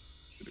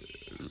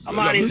 A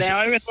man in time.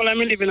 I rest while I'm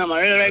living, man.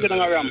 Really good on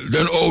a ram.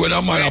 Then when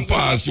a man a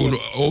pass,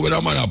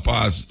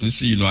 you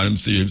see, you know, and him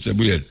see him say,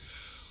 wait,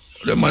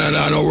 them man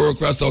are not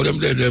work rest out,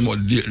 them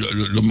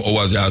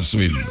hours they have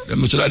swim.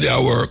 Them should have their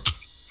work.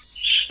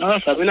 No,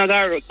 sir, we not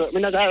got work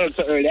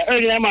so early.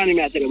 Early in the morning,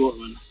 I tell you about,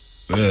 man.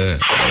 Yeah,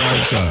 all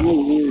right, sir.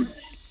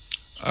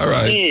 All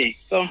right. Hey,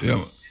 so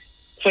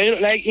you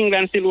look like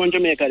England still won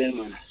Jamaica then,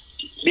 man.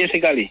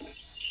 Basically.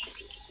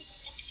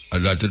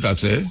 And that's it, I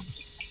say?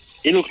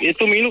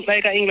 To me, look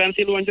like England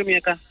still won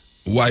Jamaica.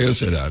 Why you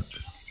say that?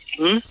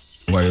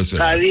 Why you say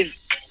that? Because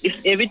if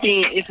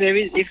everything,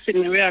 if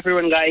sitting where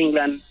everyone got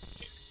England,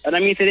 and I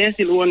mean, they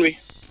still won me.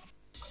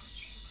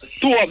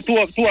 Two of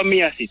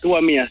me, I see.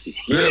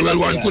 Yeah, well,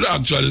 one could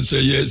actually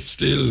say yes,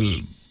 still,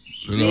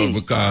 you know,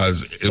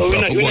 because if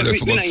I forgot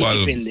to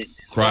solve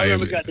crime.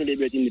 We got to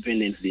celebrate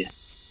Independence Day.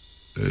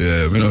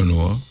 Yeah, we don't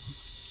know.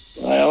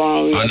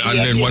 And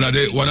then one of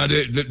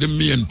the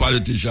main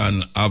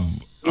politician of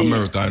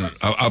American,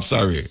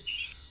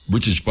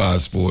 British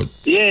passport.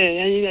 Yeah,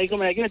 and you come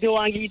like, you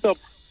want to give it up.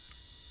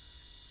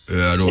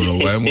 Yeah, I don't know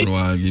why I'm going to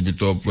want to give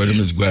it up when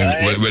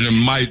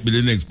he might be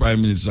the next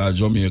Prime Minister of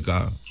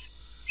Jamaica.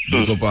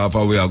 This up half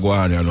a way I go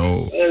on, you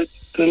know.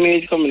 To me,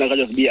 it's coming like I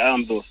just be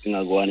armed those things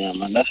I go on here,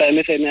 man. That's why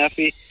I say I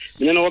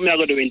don't know what I'm going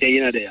to do when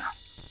you're there.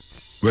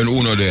 When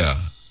Uno there?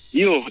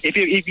 You,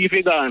 if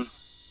you gone.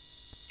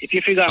 If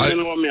you figure out, I don't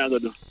know what I'm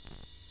going to do.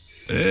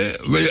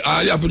 Well,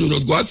 all you have to do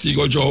is go and see,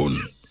 go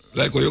down.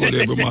 Like how you go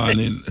there every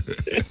morning.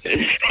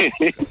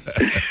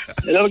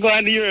 Don't go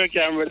on the Euro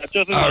camera.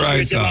 All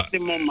right, sir.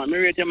 Maximum, man. Me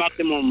rate your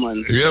maximum,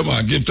 man. Yeah,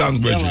 man. Give thanks,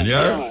 brethren,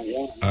 yeah?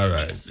 Yeah. All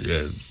right,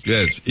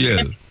 yes.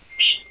 Yell.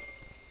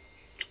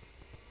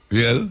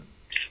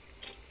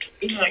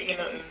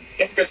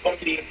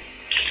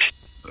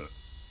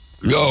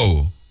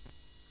 Yo.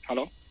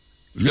 Hello?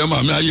 Yeah,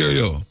 man, I hear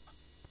you.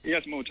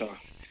 Yes, Muta.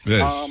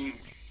 Yes.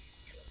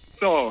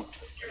 So,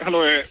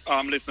 hello,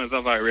 listeners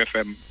of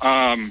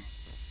IRFM.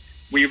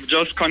 We've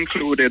just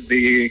concluded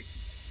the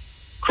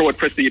court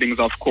proceedings,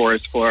 of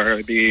course,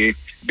 for the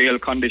bail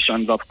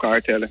conditions of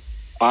Kartel,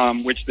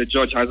 which the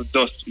judge has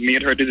just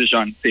made her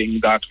decision, saying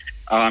that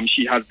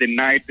she has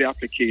denied the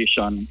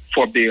application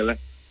for bail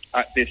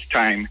at this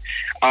time.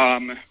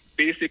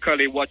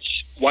 Basically,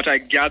 what I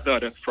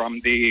gathered from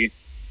the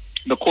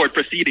court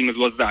proceedings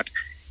was that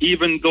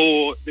even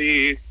though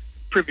the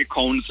Privy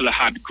Council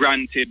had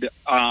granted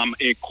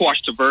a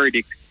quashed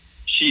verdict,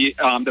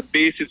 the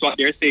basis what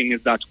they're saying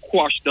is that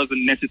quash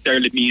doesn't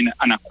necessarily mean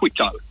an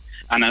acquittal,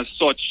 and as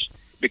such,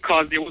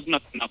 because there was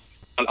not an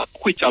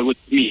acquittal would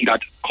mean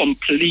that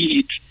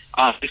complete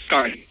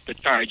discarding the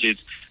charges.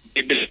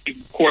 The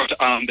court,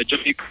 the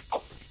Jamaican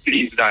court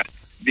believes that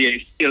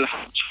they still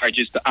have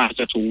charges to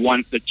answer to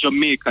once the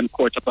Jamaican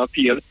Court of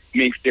Appeal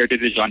makes their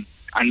decision.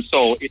 And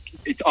so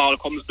it all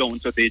comes down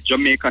to the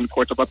Jamaican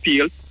Court of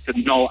Appeal to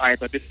now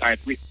either decide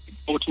we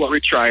go to a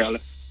retrial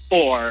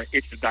or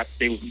it's that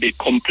they will be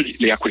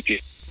completely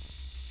acquitted.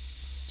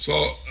 So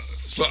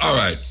all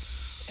right.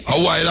 A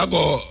while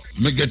ago,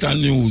 me get a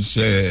news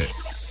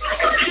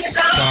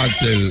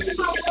Kartel.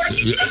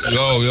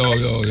 Yo.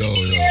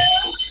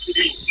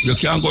 You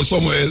can't go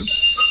somewhere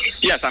else?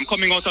 Yes, I'm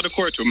coming out of the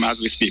courtroom as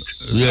we speak.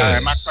 Yeah.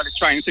 I'm actually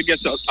trying to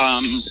get to,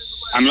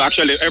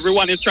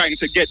 everyone is trying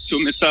to get to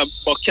Mr.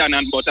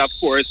 Buchanan, but of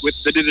course,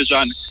 with the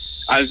decision,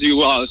 as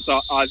you all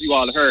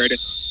heard,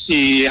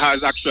 he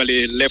has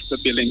actually left the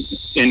building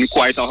in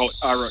quite a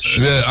rush.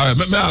 Yeah, all right.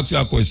 Let me ask you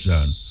a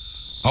question.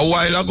 A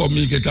while ago,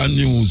 me get a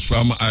news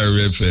from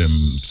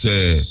IRFM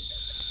say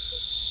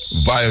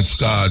Vybz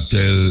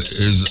Kartel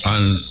is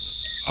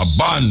a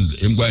band.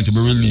 Him going to be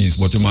released,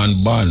 but him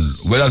on band.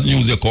 Where does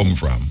news come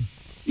from?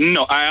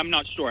 No, I am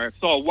not sure.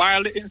 So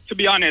to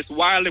be honest,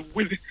 while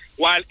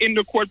in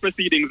the court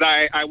proceedings,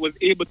 I was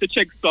able to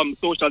check some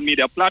social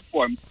media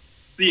platforms,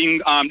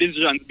 seeing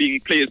decisions being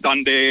placed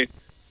on their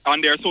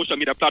social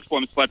media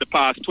platforms for the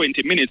past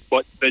 20 minutes.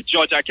 But the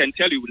judge, I can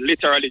tell you,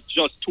 literally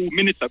just 2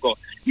 minutes ago,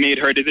 made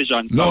her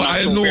decision. No,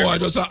 I know. I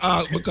just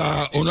ask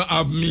because I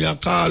have me a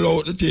call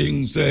out the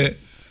thing, say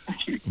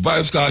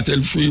Vybz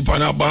Kartel free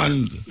pan a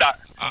band.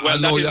 I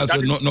know you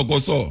said no go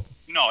so.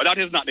 No, that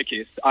is not the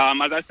case.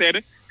 As I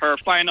said, her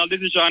final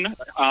decision,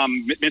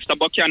 Mr.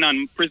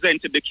 Buchanan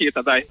presented the case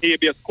as a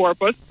habeas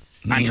corpus,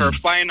 and her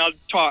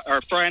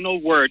final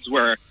words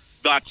were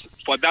that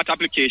for that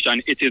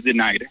application, it is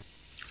denied.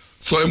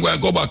 So I'm going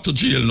to go back to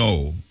jail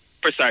now.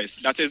 Precise.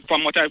 That is,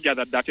 from what I've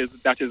gathered, that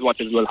is what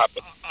will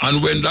happen.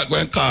 And when that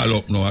going to call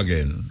up now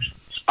again?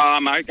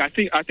 I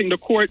think the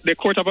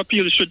court of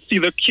appeal should see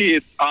the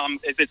case.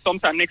 Is it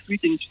sometime next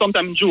week?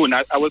 Sometime in June?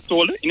 I was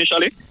told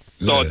initially.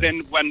 So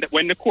then, when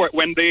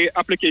the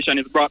application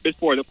is brought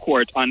before the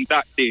court on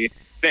that day,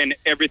 then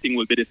everything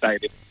will be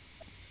decided.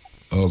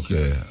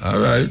 Okay, all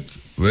right.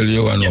 Well,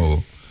 you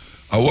know,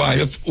 I want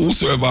if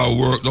whosoever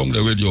work down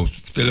there with you,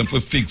 tell them to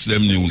fix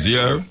them news.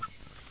 Yeah.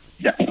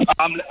 Yeah.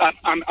 I'm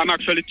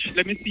actually.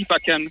 Let me see if I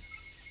can.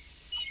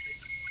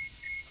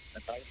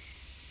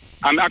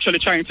 I'm actually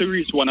trying to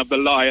reach one of the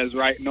lawyers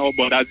right now,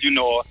 but as you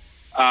know,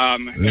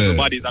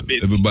 everybody's a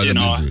bit. Everybody's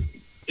busy.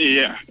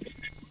 Yeah.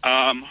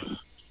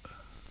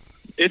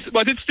 It's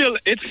still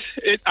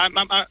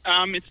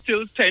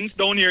tense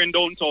down here in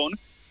downtown.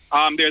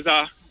 There's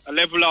a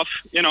level of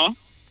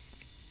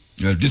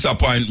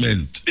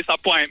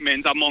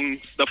disappointment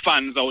amongst the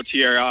fans out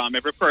here.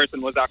 Every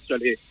person was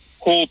actually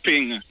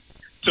hoping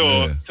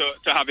to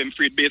have him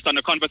freed based on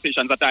the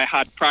conversations that I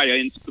had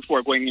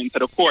before going into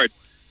the court.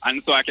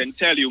 And so I can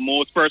tell you,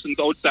 most persons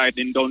outside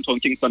in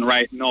downtown Kingston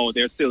right now,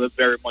 they're still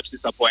very much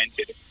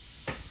disappointed.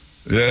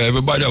 Yeah,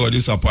 everybody was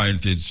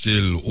disappointed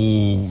still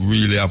who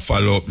really have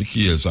followed up the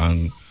case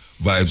and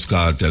Vybz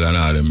Kartel and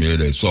all them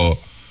made it. So,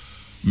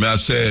 may I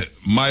say,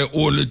 my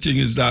only thing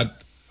is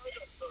that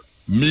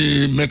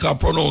me make a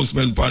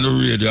pronouncement on the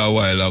radio a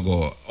while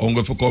ago. I'm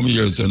going to come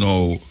here and say,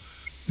 no,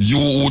 you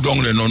who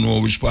don't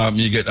know which part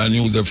me get a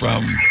news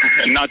from.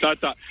 Not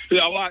at all.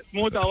 I want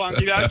to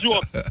give you a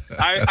joke.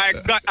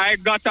 I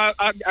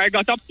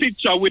got a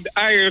picture with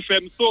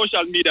IRFM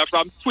social media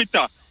from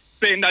Twitter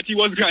saying that he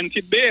was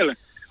granted bail.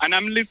 And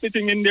I'm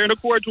sitting in there in the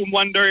courtroom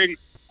wondering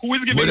who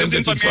is giving this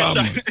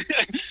information.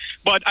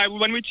 But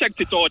when we checked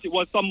it out, it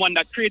was someone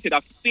that created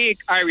a fake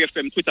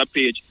IRFM Twitter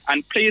page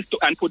and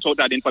put out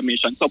that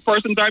information. So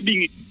persons are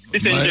being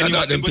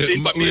disingenuous with the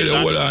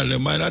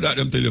information. Mine not that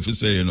them tell you to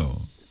say, you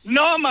know.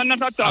 No, man,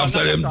 not at all.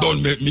 After them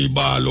done make me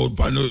ball out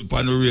on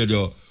the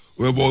radio,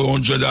 where about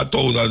hundreds of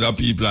thousands of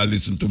people are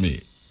listening to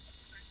me.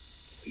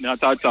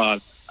 Not at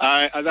all.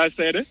 As I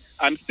said,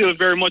 I'm still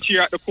very much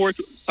here at the court.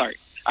 Sorry.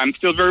 I'm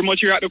still very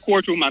much here at the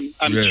courtroom. I'm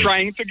Yeah.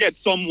 trying to get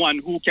someone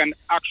who can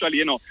actually,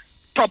 you know,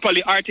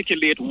 properly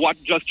articulate what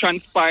just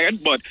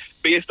transpired, but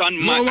based on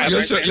my... No, man,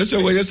 you say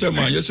what you say,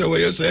 man. You say what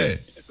you say.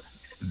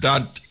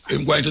 That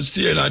I'm going to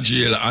stay in a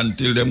jail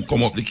until them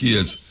come up the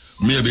case,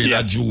 maybe in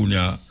a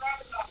junior,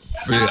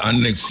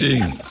 and next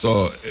thing.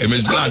 So, him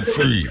is not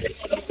free.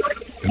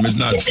 Him is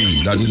not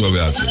free. That is what we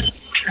have to say.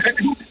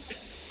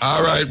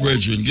 All right,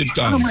 brethren, give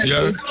thanks,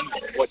 yeah?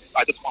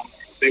 I just want,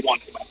 they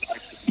want to.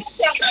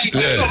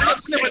 Yeah.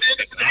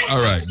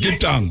 All right, give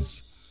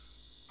thanks.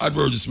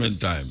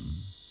 Advertisement time.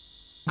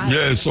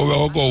 Yeah, so we're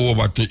going to go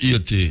over to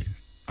Haiti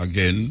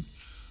again.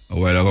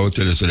 Well, I'm going to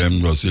tell you, so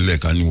them just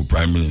elect a new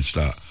prime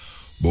minister.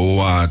 But we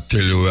want to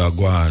tell you we're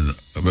going,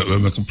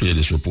 we can play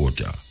this report,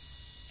 yeah.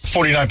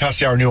 49 past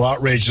the hour, new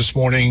outrage this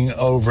morning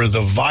over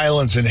the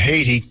violence in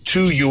Haiti.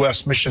 2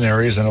 U.S.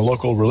 missionaries and a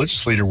local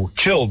religious leader were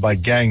killed by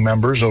gang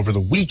members over the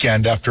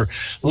weekend after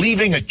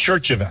leaving a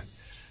church event.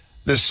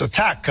 This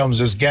attack comes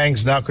as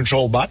gangs now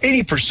control about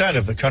 80%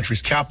 of the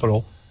country's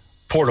capital,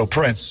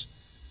 Port-au-Prince.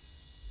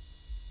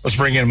 Let's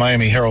bring in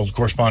Miami Herald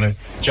correspondent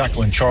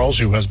Jacqueline Charles,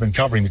 who has been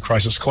covering the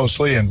crisis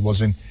closely and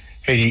was in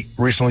Haiti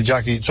recently.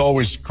 Jackie, it's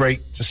always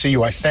great to see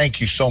you. I thank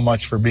you so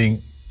much for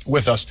being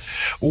with us.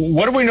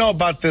 What do we know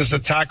about this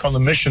attack on the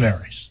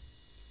missionaries?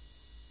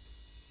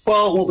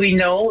 Well, what we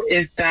know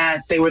is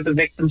that they were the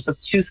victims of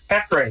 2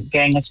 separate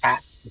gang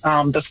attacks.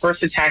 The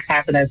first attack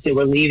happened as they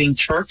were leaving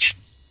church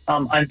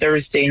on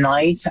Thursday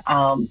night.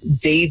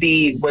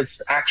 Davey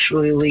was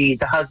actually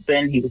the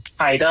husband. He was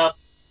tied up.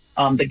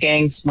 The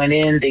gangs went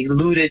in, they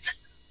looted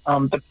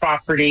the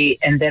property,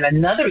 and then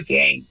another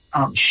gang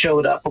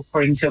showed up,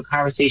 according to a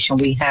conversation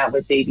we had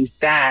with Davey's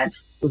dad,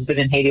 who's been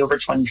in Haiti over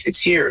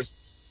 26 years.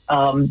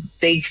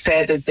 They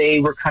said that they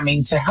were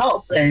coming to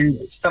help,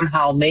 and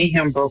somehow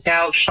mayhem broke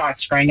out,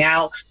 shots rang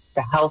out,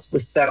 the house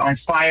was set on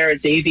fire.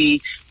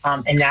 Davey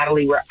and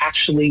Natalie were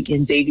actually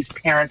in Davey's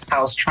parents'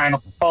 house trying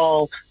to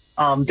call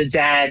the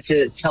dad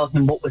to tell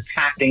him what was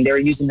happening. They were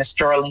using the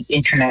Starlink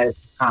internet at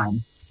the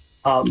time.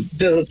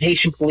 The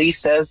Haitian police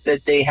says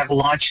that they have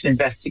launched an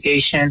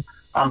investigation.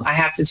 I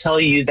have to tell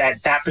you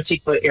that that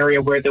particular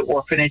area where the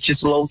orphanage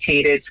is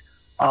located,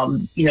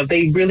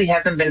 they really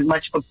hasn't been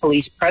much of a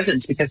police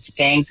presence because the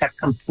gangs have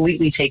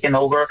completely taken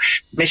over.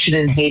 Mission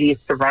in Haiti is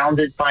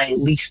surrounded by at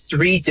least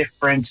 3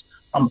 different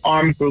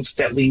armed groups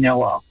that we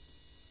know of.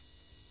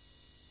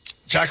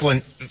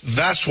 Jacqueline,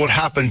 that's what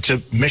happened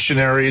to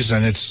missionaries,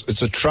 and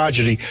it's a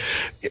tragedy,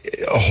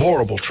 a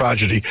horrible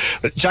tragedy.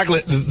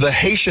 Jacqueline, the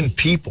Haitian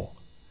people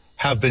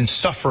have been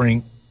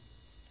suffering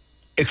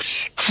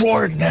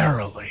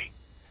extraordinarily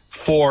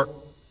for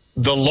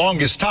the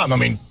longest time. I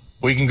mean,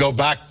 we can go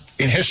back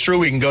in history,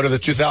 we can go to the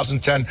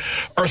 2010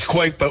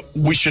 earthquake, but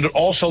we should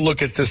also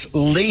look at this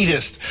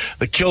latest,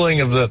 the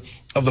killing of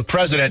the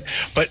president.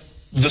 But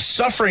the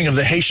suffering of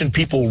the Haitian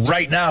people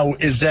right now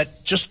is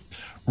at just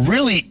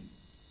really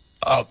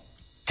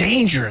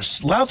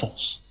dangerous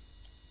levels.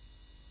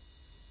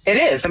 It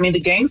is. I mean,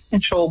 the gangs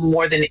control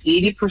more than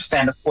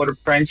 80% of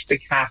Port-au-Prince, the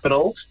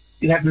capital.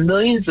 You have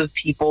millions of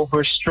people who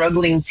are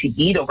struggling to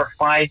eat, over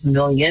 5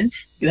 million.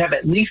 You have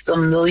at least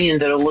 1 million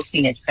that are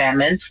looking at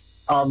famine.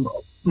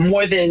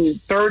 More than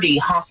 30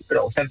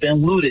 hospitals have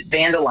been looted,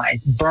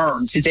 vandalized,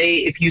 burned. Today,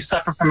 if you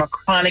suffer from a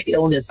chronic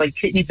illness like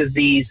kidney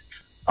disease,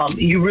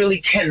 you really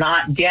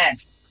cannot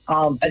get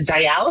a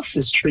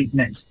dialysis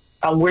treatment.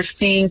 We're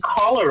seeing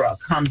cholera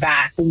come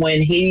back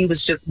when Haiti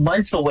was just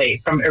months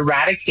away from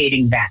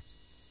eradicating that.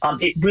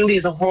 It really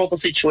is a horrible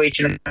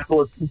situation.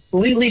 People are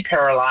completely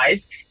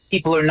paralyzed.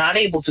 People are not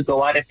able to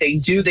go out. If they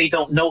do, they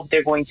don't know if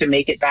they're going to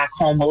make it back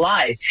home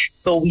alive.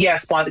 So,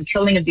 yes, while the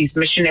killing of these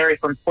missionaries,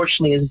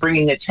 unfortunately, is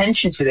bringing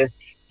attention to this,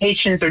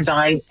 Haitians are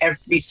dying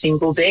every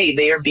single day.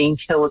 They are being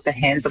killed at the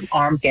hands of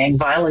armed gang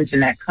violence in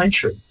that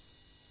country.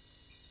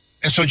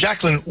 And so,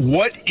 Jacqueline,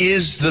 what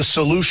is the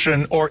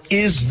solution, or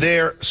is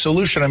there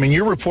solution? I mean,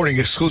 you're reporting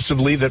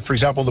exclusively that, for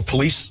example, the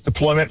police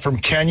deployment from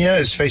Kenya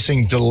is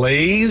facing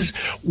delays.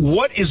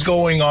 What is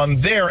going on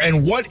there,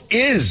 and what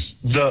is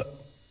the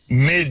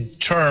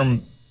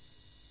midterm,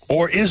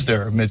 or is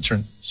there a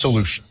midterm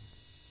solution?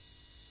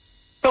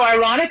 So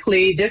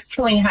ironically, this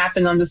killing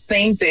happened on the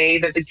same day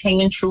that the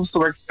Kenyan troops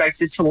were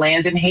expected to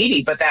land in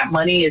Haiti, but that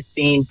money is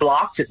being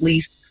blocked. At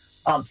least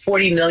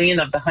 40 million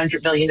of the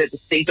 100 million that the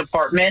State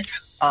Department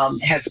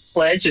has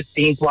pledged is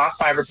being blocked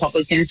by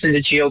Republicans in the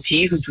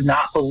GOP who do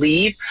not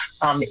believe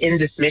in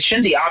this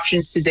mission. The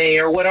options today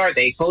are, what are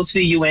they? Go to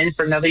the UN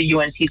for another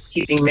UN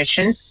peacekeeping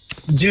mission.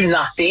 Do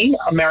nothing.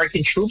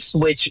 American troops,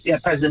 which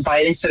President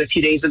Biden said a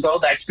few days ago,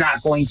 that's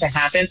not going to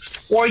happen.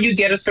 Or you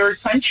get a third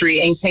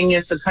country, and Kenya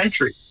is a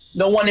country.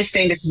 No one is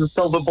saying this is a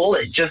silver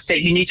bullet, just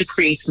that you need to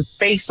create some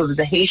space so that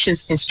the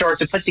Haitians can start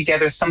to put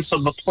together some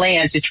sort of a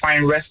plan to try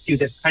and rescue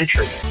this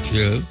country.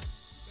 Yeah.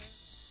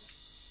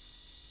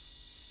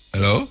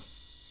 Hello?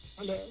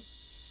 Hello?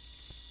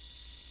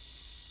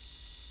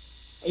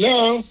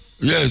 Hello?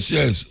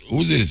 Yes.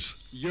 Who's this?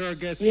 Your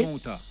guest,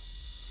 Muta.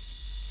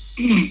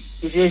 This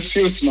is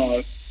Feel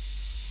Small.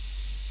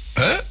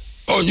 Huh?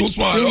 Oh, youth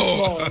man. Youth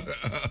Oh.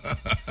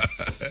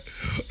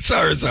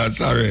 sorry, son.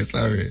 Sorry.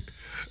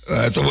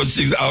 So much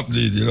things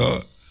happening, you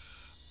know.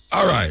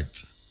 All right.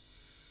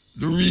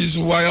 The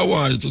reason why I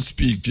wanted to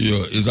speak to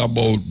you is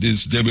about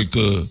this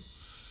debacle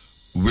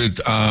with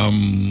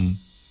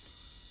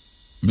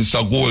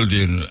Mr.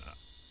 Golden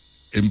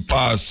in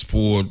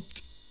passport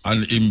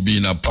and him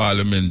being a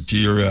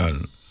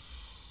parliamentarian.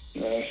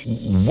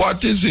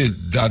 What is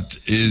it that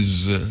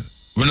is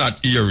we're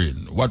not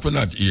hearing? What we're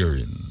not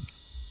hearing?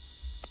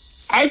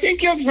 I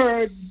think you've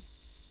heard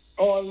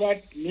all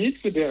that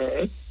needs to be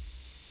heard.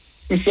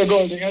 Mr.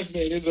 Golding has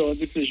made his own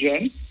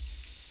decision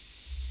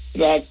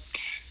that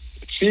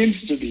it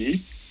seems to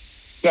be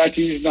that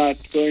he's not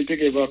going to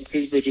give up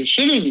his British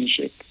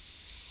citizenship.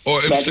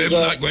 Or him say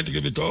not going to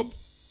give it up?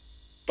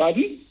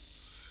 Pardon?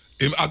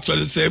 Him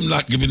actually say him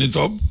not giving it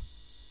up?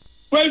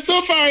 Well,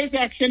 so far his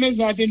action has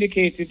not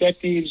indicated that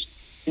he's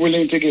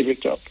willing to give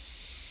it up.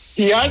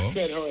 He has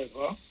said,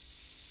 however,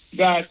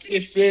 that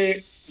if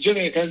the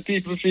Jamaican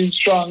people feel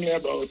strongly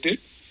about it,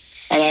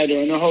 and I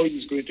don't know how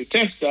he's going to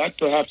test that,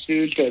 perhaps he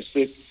will test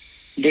it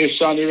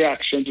based on the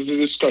reaction to the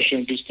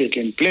discussion that is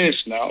taking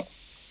place now,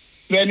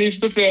 then he's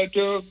prepared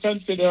to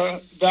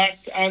consider that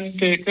and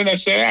take the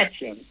necessary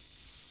action.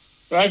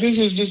 That is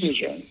his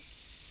decision.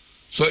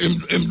 So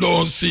him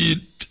don't see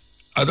it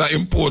as an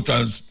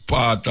important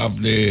part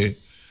of the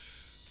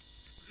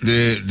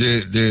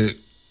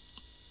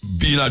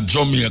being a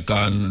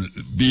Jamaican,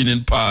 being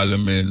in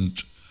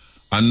Parliament,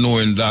 and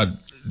knowing that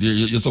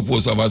you're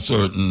supposed to have a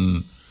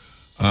certain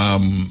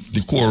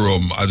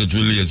decorum as it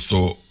relates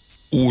to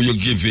who you're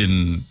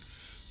giving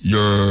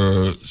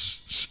your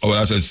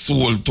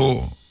soul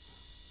to.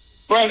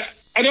 Well,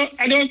 I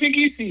don't think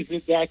he sees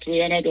it that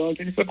way, and I don't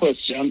think it's a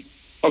question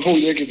of who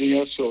you're giving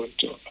your soul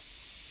to.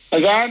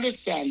 As I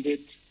understand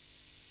it,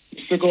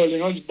 Mr.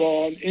 Golding was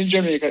born in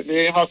Jamaica at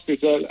the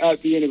hospital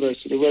at the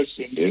University of West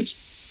Indies,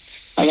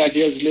 and that he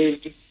has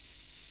lived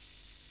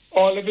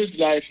all of his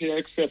life here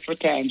except for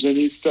times when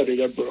he studied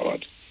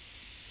abroad.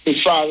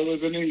 His father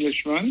was an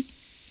Englishman.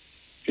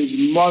 His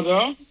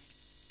mother,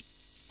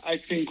 I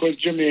think, was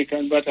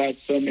Jamaican but had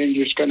some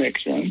English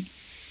connection.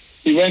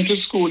 He went to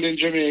school in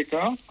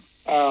Jamaica,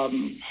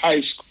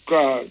 high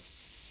school,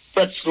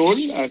 prep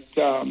school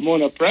at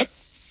Mona Prep,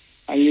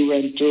 and he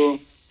went to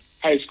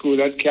high school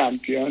at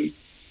Campion.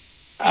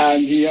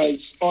 And he has,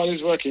 all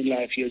his working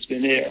life, he has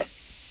been here.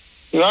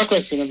 It's not a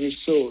question of his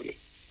soul.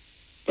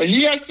 But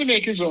he has to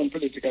make his own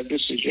political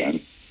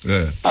decision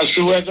as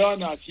to whether or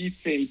not he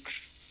thinks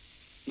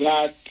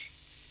that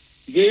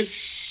this,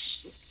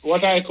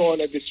 what I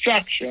call a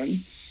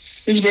distraction,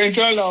 is going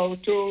to allow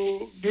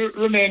to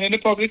remain in the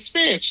public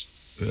space.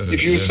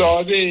 If you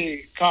saw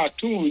the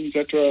cartoons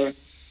that were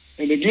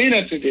in the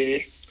Gleaner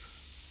today,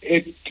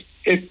 it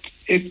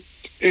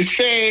is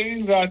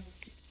saying that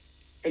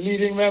a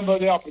leading member of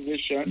the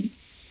opposition,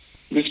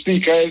 the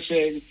speaker, is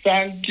saying,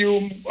 "Thank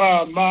you,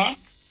 Mark,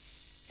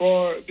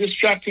 for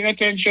distracting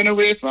attention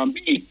away from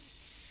me."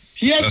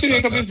 He has to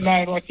make up his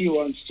mind what he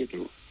wants to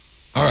do.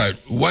 All right.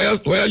 Why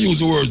I use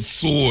the word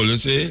soul, you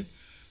see?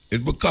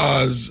 It's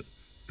because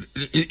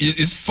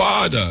his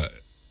father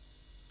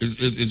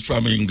is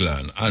from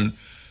England, and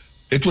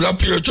it would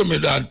appear to me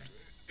that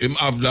him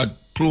have that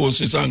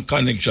closeness and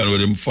connection with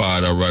his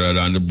father rather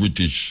than the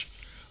British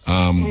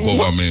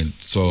government.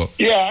 So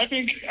yeah, I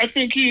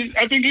think he's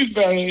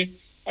very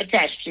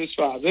attached to his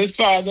father.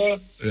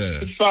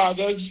 His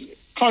father's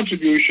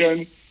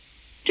contribution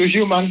to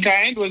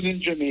humankind was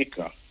in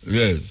Jamaica.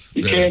 Yes.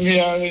 He came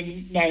here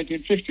in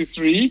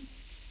 1953.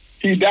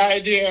 He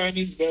died here and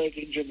he's buried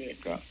in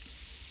Jamaica.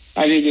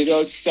 And he did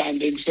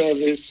outstanding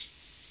service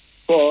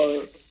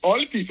for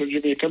all people in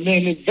Jamaica,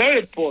 mainly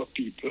very poor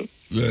people.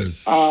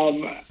 Yes.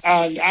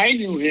 And I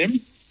knew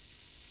him.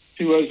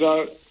 He was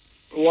a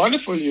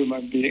wonderful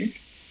human being.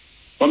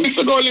 But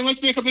Mr. Golding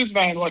must make up his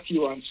mind what he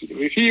wants to do.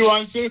 If he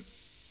wants to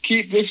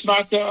keep this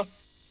matter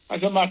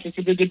as a matter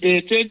to be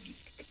debated,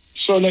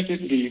 so let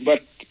it be.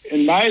 But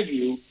in my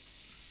view,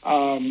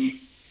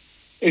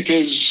 it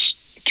is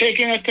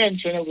taking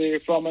attention away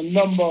from a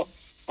number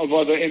of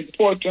other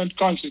important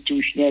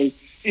constitutional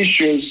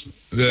issues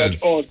that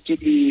ought to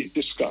be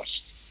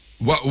discussed.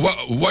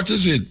 What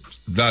is it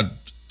that,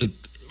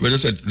 when I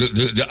said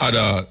the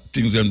other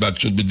things then that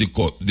should be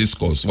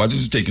discussed, what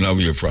is it taken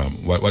away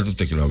from? What is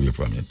taken away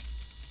from it?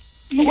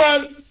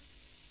 Well,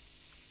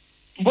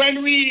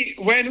 when we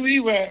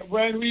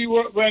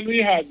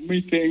had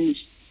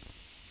meetings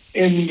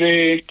in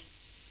the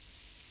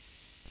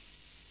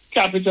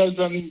capitals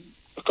and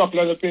a couple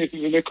other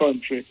places in the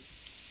country,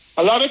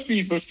 a lot of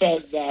people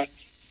felt that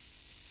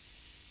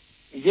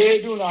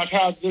they do not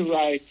have the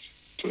right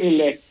to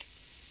elect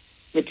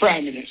the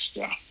Prime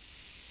Minister.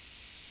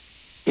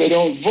 They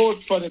don't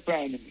vote for the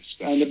Prime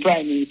Minister, and the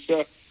Prime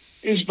Minister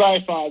is by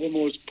far the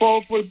most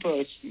powerful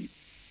person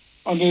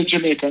under the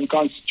Jamaican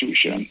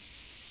Constitution.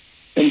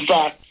 In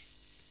fact,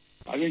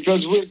 I think it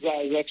was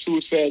Vybz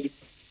who said,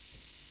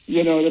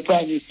 the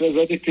Prime Minister is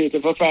a dictator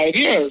for 5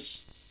 years.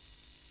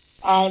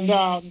 And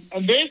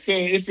they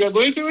say if you're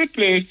going to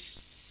replace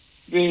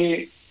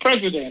the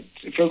president,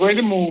 if we're going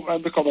to move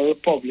and become a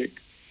republic,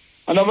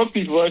 a number of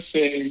people are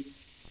saying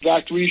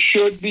that we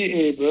should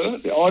be able,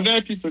 the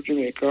ordinary people of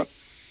Jamaica,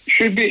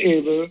 should be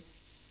able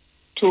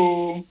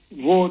to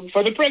vote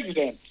for the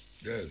president.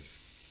 Yes.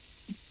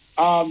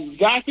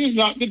 That is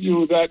not the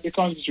view that the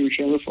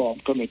Constitutional Reform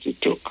Committee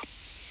took,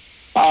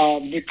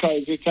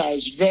 because it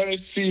has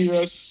very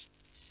serious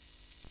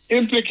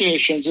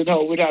implications.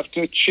 We'd have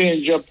to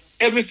change up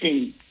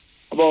everything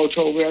about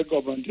how we are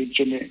governed in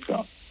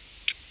Jamaica.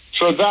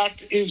 So that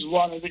is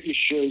one of the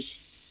issues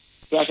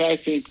that I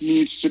think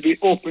needs to be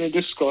openly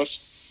discussed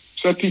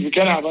so people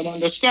can have an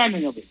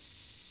understanding of it.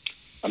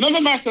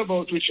 Another matter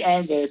about which I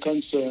am very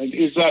concerned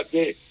is that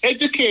the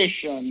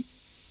education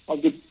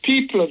of the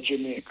people of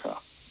Jamaica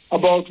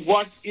about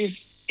what is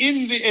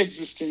in the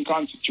existing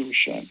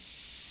constitution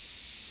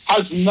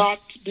has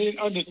not been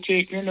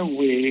undertaken in a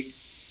way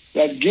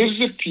that gives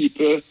the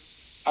people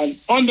an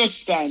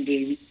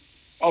understanding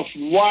of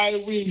why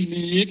we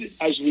need,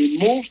 as we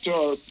move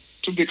to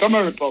become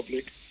a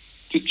republic,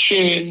 to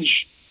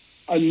change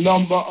a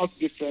number of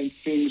different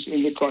things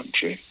in the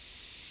country.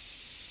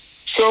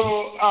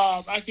 So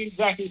I think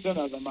that is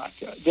another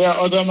matter. There are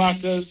other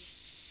matters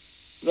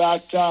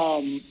that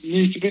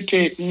need to be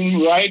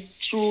taken right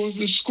through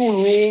the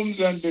schoolrooms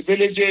and the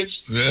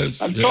villages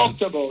and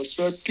talked about,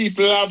 so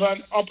people have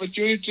an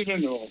opportunity to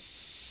know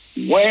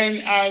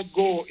when I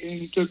go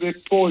into the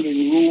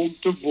polling room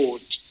to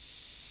vote,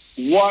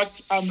 what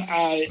am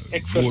I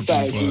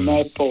exercising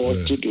my power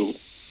to do?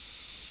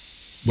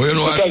 But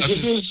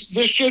because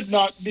this should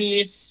not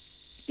be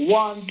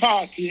one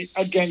party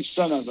against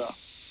another.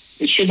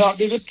 It should not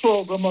be the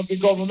program of the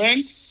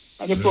government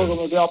and the program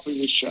of the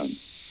opposition.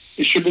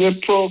 It should be the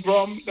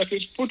program that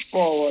is put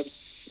forward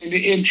in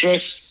the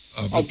interest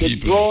of the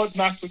broad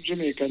mass of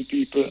Jamaican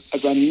people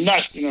as a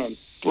national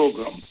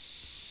program.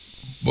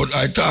 But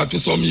I talked to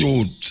some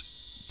youth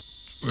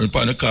in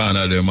the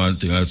corner them and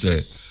thing, I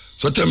say,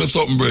 so tell me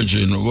something,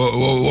 Bridget,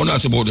 what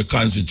ask about the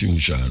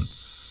Constitution?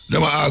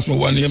 Them ask me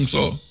one name,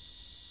 so?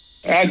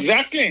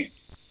 Exactly.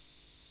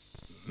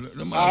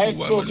 I've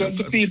spoken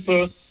to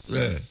people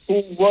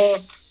who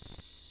work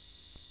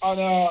on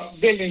a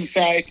building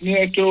site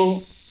near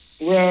to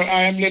where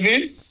I am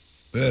living.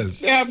 Yes.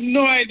 They have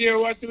no idea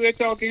what we're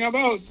talking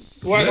about,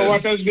 what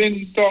has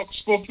been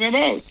spoken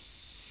about.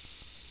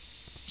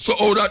 So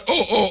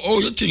how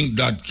you think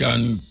that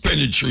can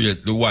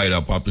penetrate the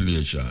wider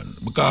population?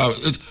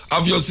 Because it's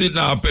obviously it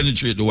now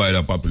penetrate the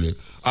wider population.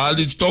 All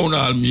this town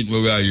hall meeting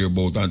where we are here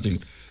about and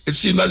things, it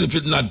seems as if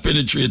it's not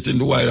penetrating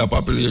the wider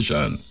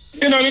population.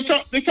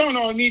 The town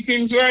hall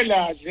meetings were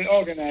largely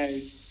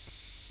organized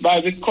by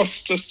the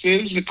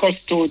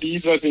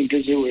custodies, I think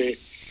is the way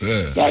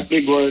that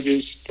big word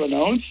is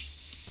pronounced.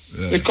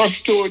 The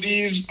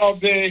custodies of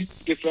the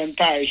different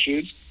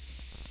parishes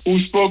who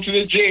spoke to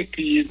the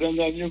JPs, and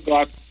then you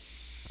got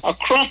a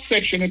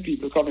cross-section of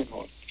people coming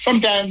out.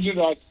 Sometimes you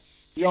got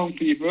young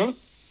people,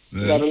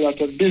 you got a lot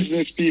of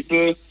business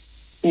people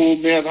who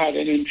may have had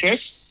an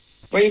interest,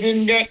 but you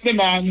didn't get the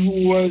man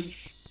who was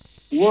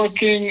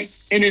working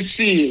in his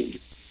field.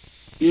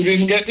 You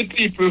didn't get the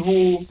people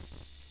who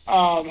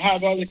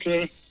have a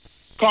little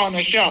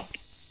corner shop.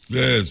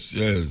 Yes.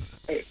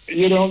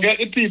 You don't get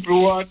the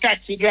people who are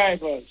taxi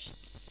drivers.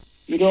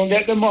 You don't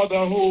get the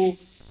mother who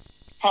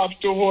have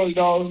to hold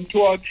down 2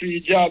 or 3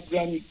 jobs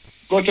and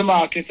go to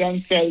market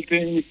and sell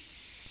things,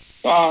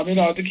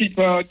 to keep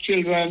her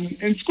children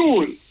in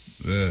school.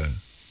 Yeah.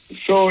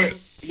 So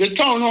the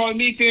town hall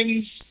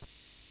meetings,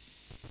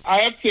 I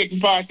have taken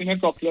part in a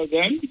couple of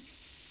them.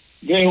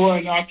 They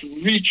were not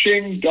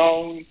reaching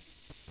down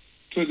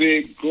to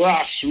the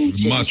grassroots of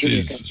the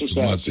Jamaican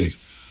society.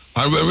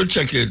 And when we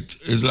check it,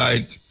 it's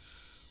like,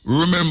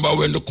 remember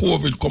when the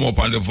COVID come up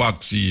on the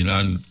vaccine,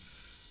 and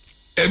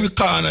every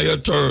corner you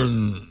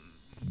turn,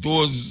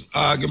 those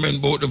arguments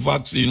about the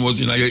vaccine was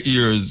in your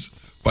ears,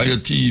 by your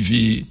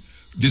TV,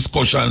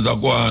 discussions are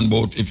going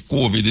about if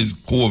COVID is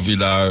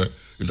COVID or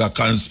is a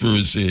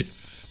conspiracy.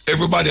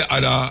 Everybody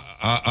had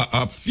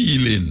a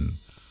feeling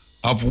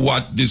of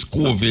what this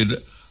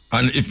COVID,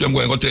 and if they're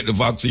going to take the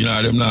vaccine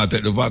or them not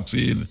take the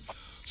vaccine.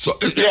 So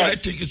I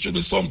think it should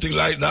be something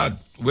like that.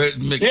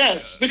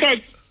 Yes, because,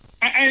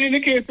 and in the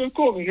case of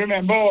COVID,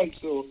 remember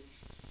also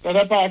that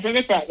apart from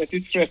the fact that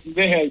it threatens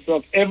the health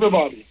of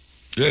everybody,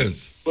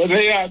 yes, whether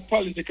they had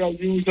political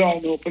views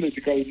or no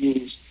political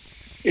views,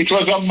 it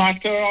was a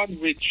matter on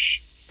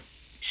which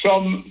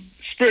some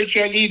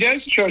spiritual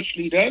leaders, church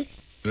leaders,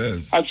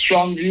 had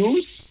strong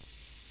views.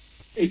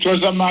 It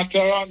was a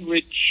matter on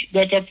which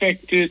that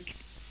affected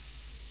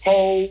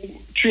how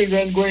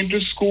children going to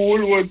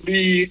school would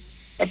be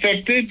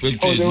affected,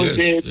 how they would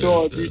behave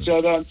towards each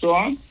other and so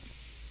on.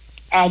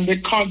 And the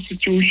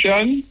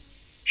Constitution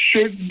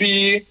should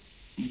be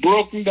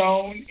broken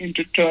down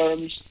into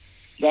terms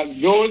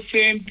that those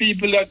same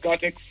people that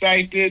got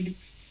excited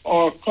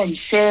or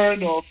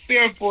concerned or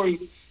fearful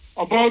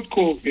about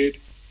COVID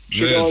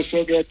should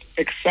also get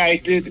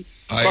excited,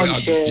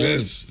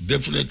 concerned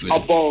definitely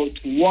about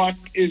what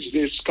is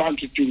this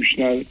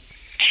constitutional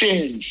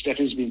change that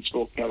has been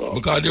spoken about.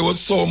 Because there was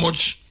so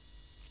much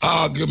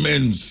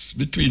arguments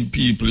between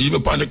people,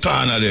 even upon the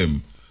corner of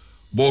them,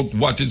 about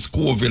what is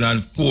COVID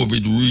and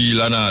COVID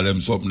real and all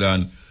them something.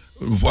 And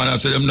when I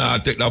say them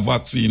not take the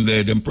vaccine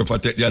there, them prefer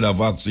take the other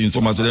vaccine.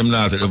 Some say them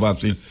not take the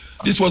vaccine.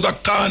 This was a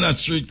corner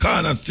street,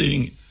 corner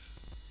thing.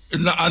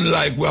 It's not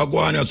unlike we are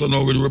going here, so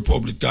now with the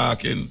Republic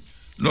talking.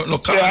 No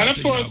corner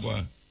thing. Of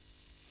course,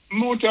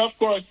 Muta, of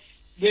course,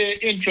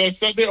 the interest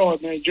that the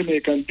ordinary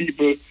Jamaican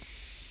people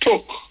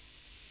took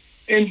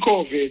in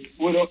COVID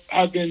would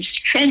have been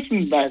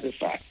strengthened by the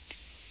fact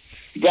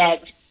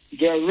that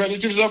their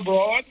relatives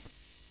abroad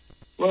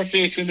were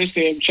facing the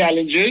same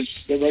challenges.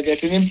 They were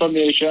getting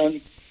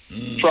information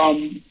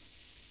from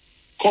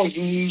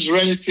cousins,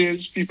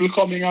 relatives, people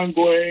coming and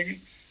going.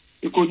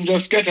 You couldn't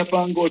just get up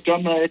and go to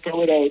America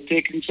without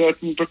taking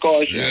certain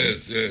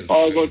precautions.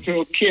 Or go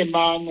to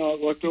Cayman or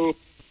go to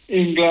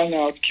England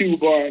or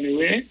Cuba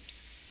anyway.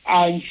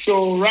 And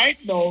so right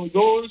now,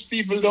 those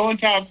people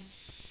don't have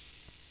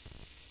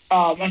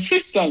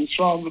assistance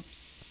from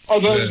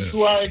others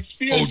who are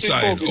experiencing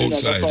COVID in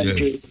other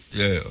countries.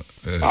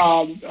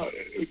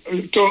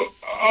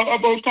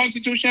 About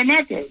constitutional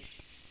matters.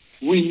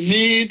 We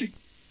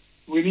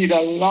need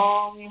a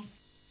long,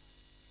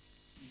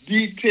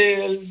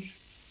 detailed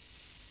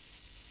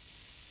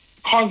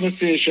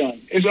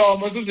conversation. It's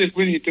almost as if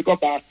we need to go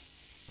back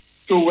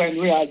to when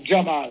we are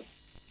Jamal.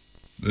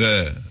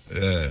 You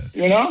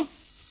know?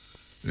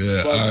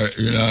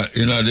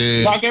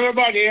 Not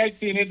everybody has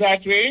seen it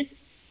that way.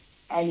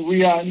 And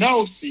we are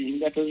now seeing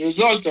that as a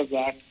result of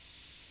that,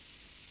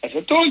 as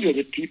I told you,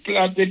 the people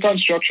at the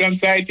construction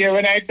site here,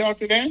 when I talk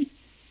to them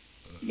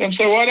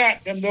say, what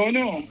that? Them don't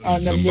know.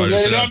 And they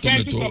don't have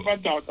time to stop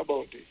and talk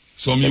about it.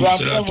 Some youth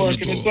say that to me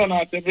working the sun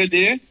out every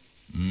day.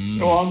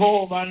 They want to go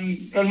home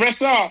and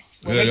rest off.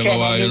 Yeah,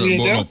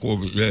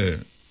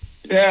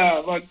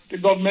 but the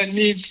government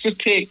needs to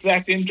take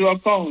that into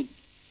account.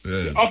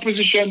 The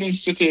opposition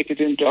needs to take it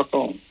into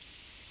account.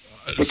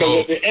 Because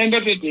at the end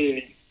of the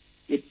day,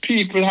 the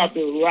people have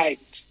the right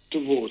to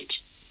vote.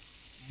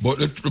 But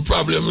the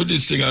problem with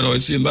this thing, I know,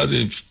 it seems as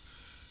if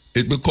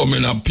it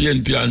becoming a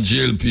PNP and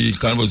GLP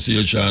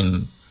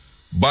conversation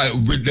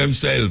with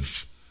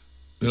themselves.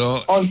 You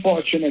know,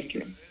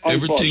 Unfortunately.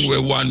 Everything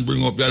where one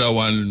bring up the other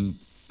one,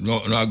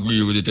 not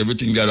agree with it.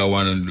 Everything the other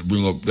one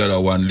bring up the other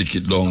one, lick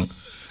it down.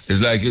 It's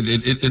like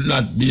it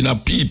not being a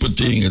people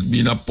thing, it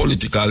being a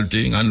political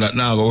thing, and that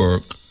not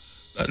work.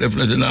 That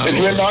definitely not work.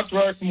 It will not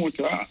work,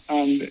 Muta,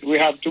 and we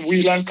have to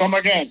wheel and come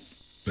again.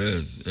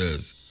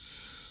 Yes.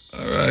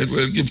 All right,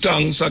 well, give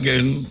thanks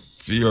again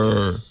for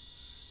your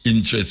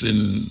interest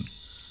in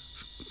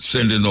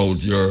sending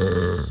out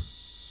your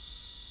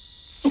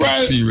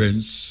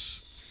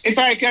experience. If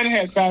I can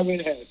help, I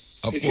will help.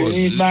 Of if course.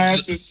 You need my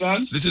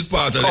assistance. This is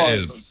part of the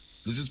help.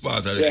 This is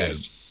part of the help.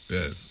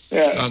 Yes.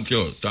 Thank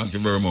you. Thank you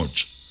very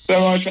much. So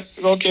much.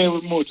 Okay,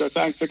 with Muta.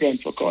 Thanks again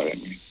for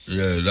calling me.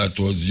 Yeah, that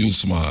was you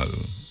small.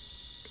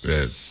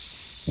 Yes.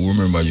 Who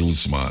remember you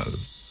small?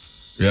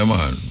 Yeah,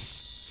 man.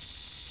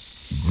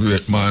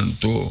 Great man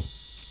too.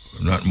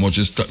 Not much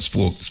is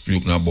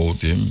spoken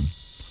about him.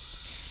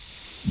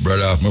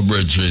 Brother of my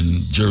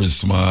brethren, Jerry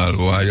Small.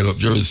 Why you love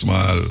Jerry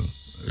Small?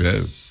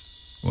 Yes.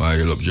 Why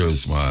you love Jerry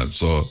Small?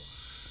 So,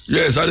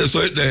 yes, I just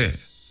saw it there.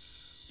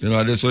 You know,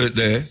 I just saw it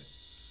there.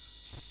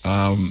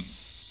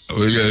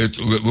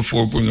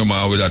 Before bringing him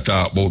on, we had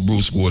talk about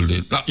Bruce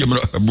Golden. Not even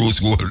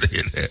Bruce Golden.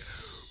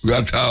 We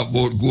had talk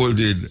about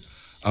Golden.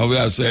 And we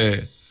had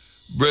say,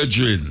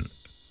 brethren,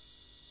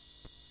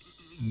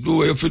 do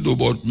what you do,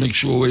 but make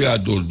sure what you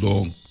do,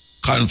 don't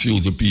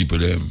confuse the people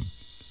them.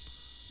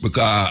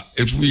 Because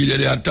if we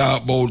did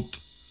talk about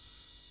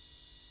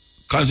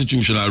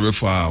constitutional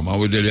reform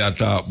and we did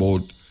talk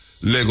about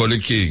leg of the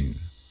king,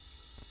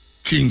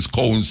 King's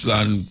Council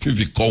and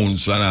Privy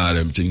Council and all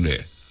them things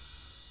there,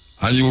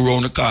 and you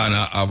around the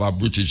corner have a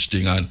British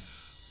thing, and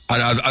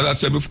as I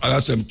said before, as I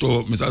said to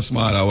Mr.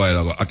 Small a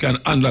while ago, I can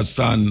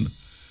understand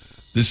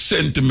the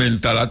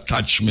sentimental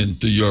attachment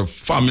to your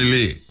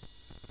family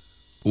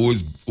who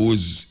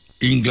is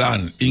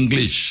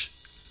English.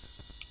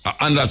 I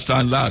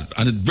understand that,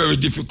 and it's very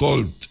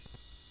difficult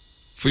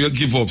for you to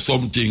give up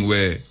something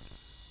where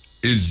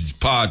it's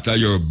part of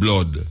your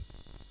blood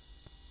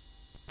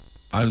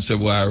and say,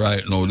 well,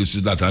 right now, this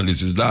is that and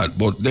this is that.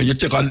 But then you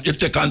take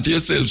onto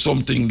yourself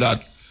something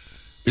that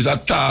is a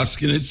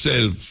task in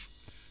itself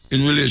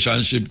in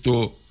relationship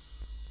to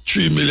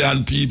 3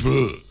 million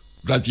people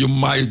that you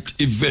might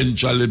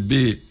eventually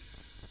be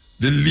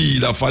the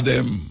leader for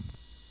them.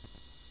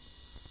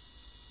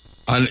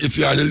 And if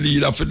you are the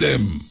leader for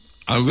them,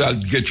 and we are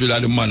get rid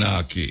of the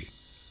monarchy,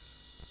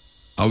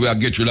 and we are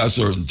get rid of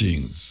certain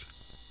things,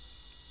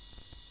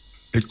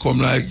 it come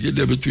like you're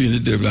there between the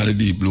devil and the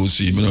deep blue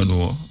sea, I don't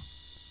know.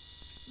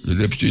 You're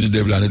there between the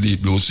devil and the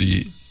deep blue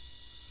sea.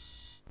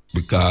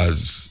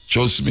 Because,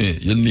 trust me,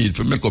 you need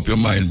to make up your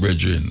mind,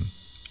 brethren.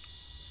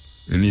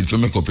 You need to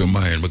make up your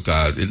mind,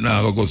 because it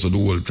now goes to the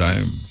whole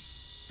time.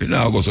 It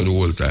now goes to the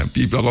whole time.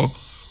 People go,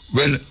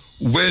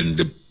 when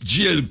the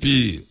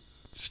GLP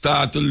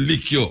start to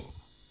lick you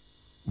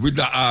with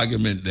the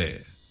argument there,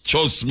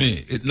 Trust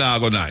me, it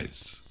not go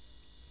nice.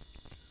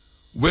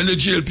 When the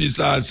GLP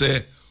start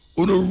say,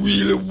 we don't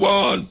really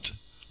want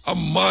a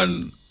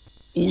man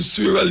who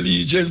swear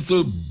allegiance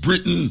to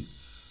Britain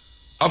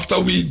after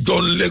we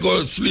done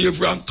legal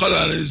slavery and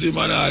colonialism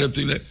and all that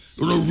thing. You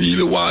don't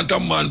really want a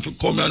man to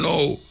come and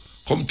now,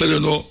 come tell you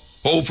know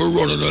how to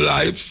run in a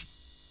life.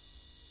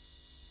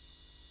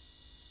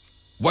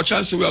 What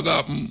chance we are going to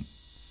happen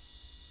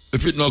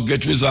if it not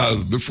get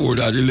resolved before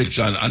that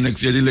election and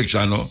next year the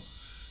election, no?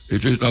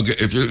 If it not get,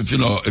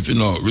 if you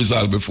not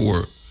resolved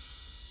before.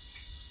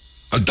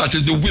 And that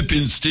is the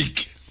whipping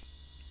stick.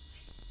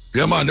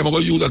 Yeah man, they're going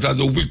to use that as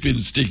a whipping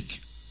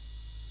stick.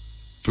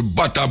 For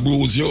butter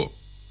bruise you.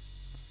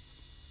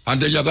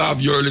 And then you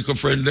have your little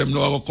friend, them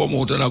now come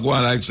out and go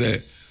and like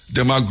say,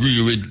 them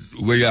agree with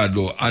where you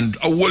do. And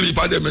a whole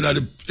heap of them in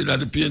the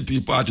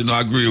PNP party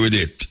not agree with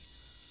it.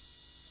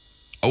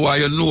 Why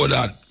you know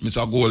that,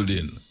 Mr.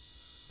 Golden?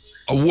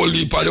 A whole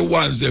heap of the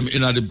ones them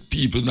in the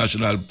People's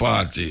National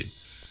Party,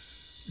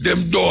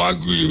 them don't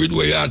agree with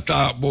what you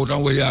talk about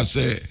and what you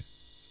say.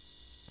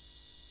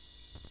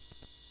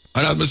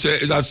 And as I say,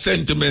 it's a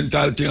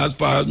sentimental thing as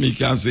far as me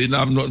can say. It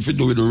have nothing to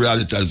do with the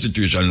reality of the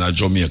situation in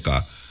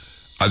Jamaica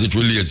as it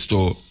relates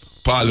to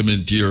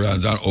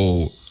parliamentarians and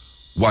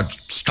what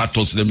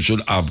status them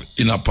should have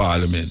in a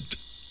parliament.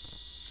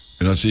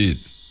 You know, see it?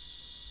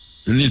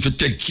 You need to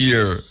take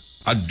care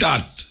of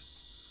that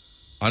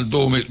and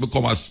don't make it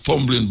become a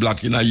stumbling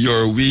block in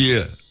your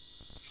way.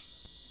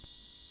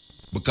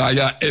 Because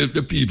you help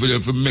the people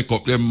to make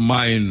up their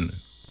mind.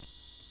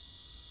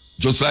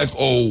 Just like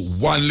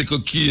one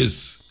little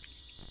case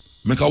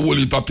make a whole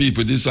heap of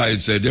people decide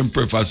say them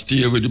prefer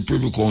stay with the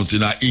Privy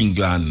Council in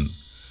England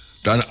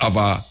than have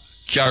a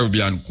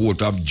Caribbean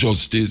Court of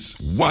Justice.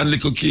 One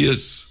little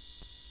case.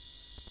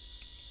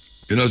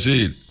 You know,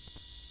 see it?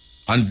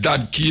 And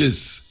that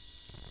case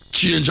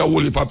change a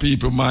whole heap of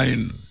people's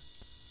mind.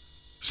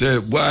 Say,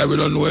 why we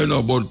don't know, you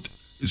know, but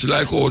it's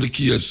like all the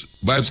case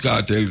Vybz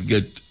Kartel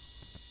get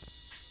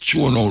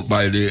thrown out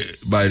by the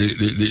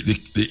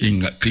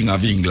King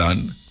of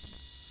England.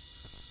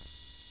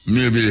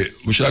 Maybe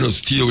we should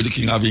just stay with the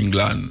King of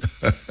England.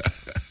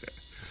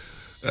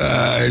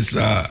 It's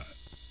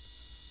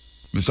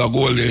Mr.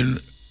 Golden,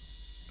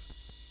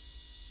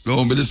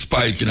 don't be the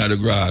spike in the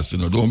grass, you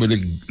know. Don't be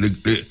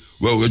the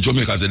well,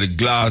 Jamaica say the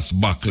glass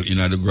buckle in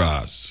the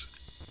grass.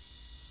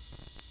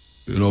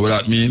 You know what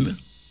that mean?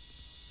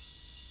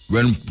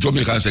 When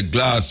Jamaicans say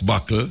glass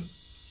buckle,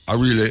 I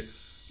really,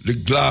 the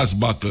glass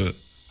buckle,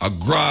 a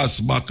grass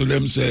buckle,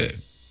 them say.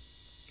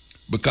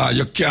 Because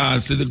you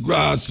can't see the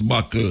grass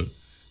buckle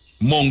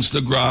amongst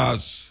the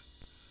grass.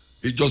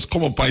 It just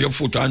come up on your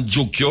foot and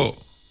juke you.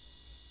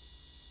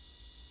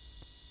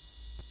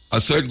 I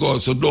said,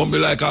 God, so don't be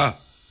like a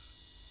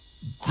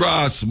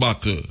grass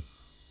buckle.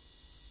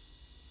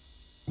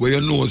 Where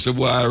you know, say,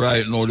 boy,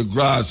 right now, the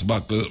grass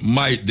buckle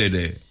might be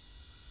there.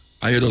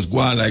 And you just go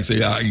on like, say,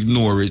 yeah,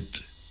 ignore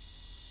it.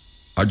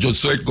 I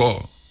just saw it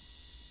go.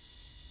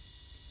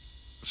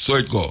 So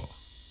it go.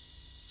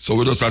 So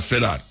we just say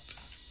that.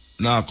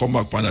 Now come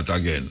back on it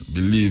again.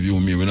 Believe you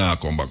me, we now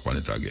come back on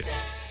it again.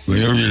 When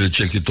you really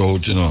check it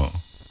out, you know,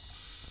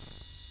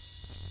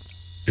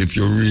 if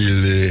you're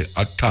really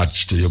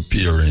attached to your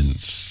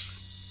parents,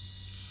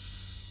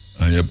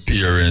 and your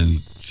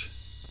parent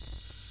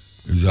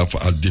is of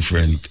a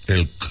different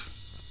ilk,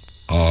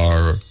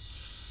 or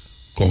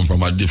come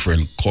from a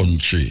different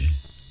country,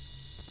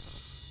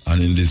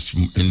 and in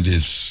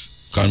this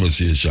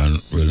conversation,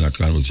 well, not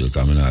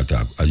conversation, I'm not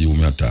talk, as you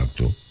may talk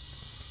to,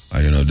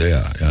 and you know,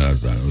 there, you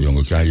understand,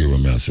 you can't hear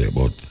what I say,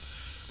 but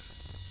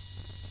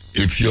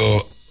if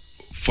your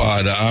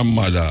father and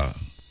mother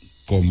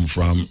come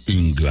from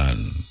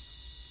England,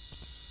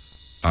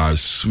 or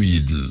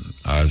Sweden,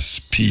 or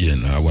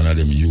Spain, or one of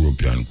them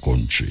European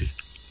country,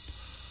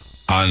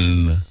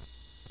 and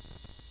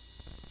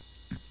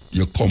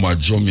you come to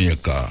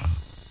Jamaica,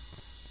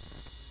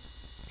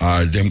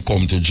 or them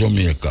come to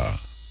Jamaica,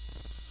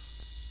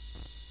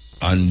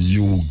 and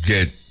you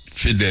get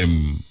for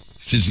them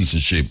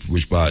citizenship,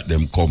 which part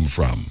them come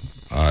from,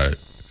 or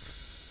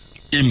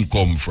him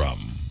come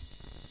from,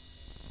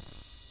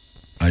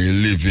 and you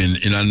live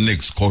in a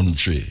next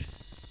country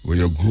where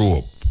you grow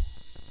up,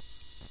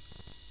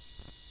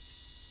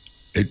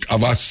 it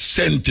have a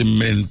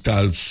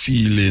sentimental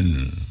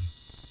feeling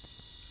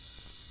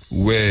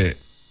where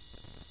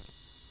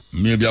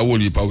maybe a whole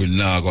heap will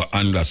not go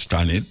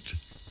understand it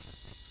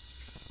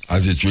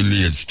as it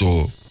relates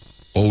to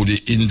how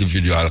the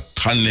individual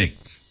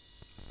connect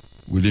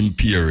with him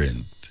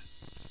parent.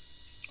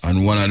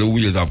 And one of the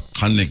ways of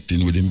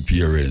connecting with him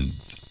parent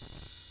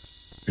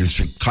is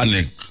to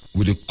connect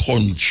with the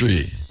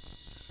country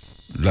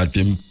that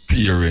him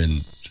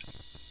parent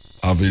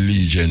have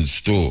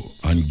allegiance to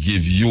and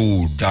give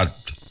you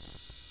that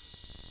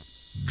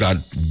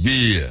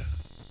way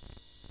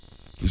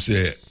to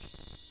say,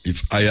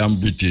 if I am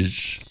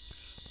British,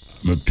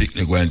 my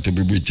picnic going to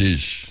be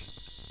British.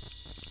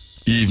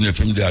 Even if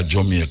I'm there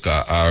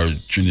Jamaica or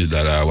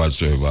Trinidad or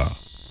whatsoever.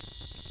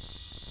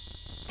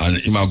 And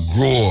him a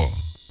grow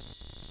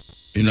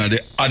in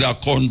the other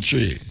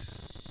country.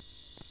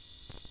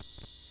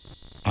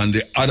 And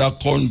the other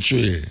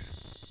country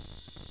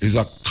is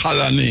a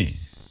colony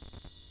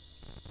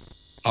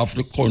of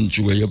the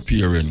country where your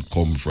parents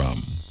come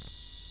from.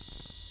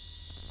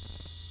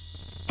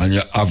 And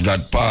you have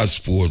that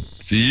passport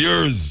for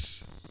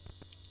years.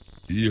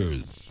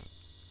 Years.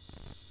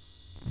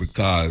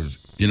 Because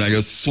in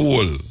your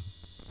soul,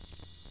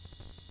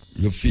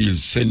 you feel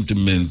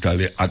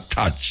sentimentally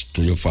attached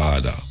to your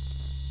father.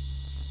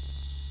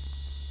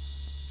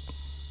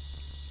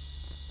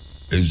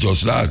 It's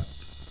just that.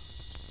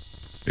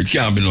 It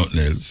can't be nothing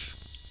else.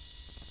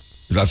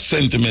 It's a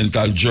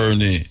sentimental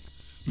journey.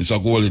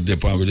 Mr. Goldie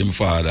depend with him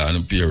father and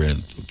him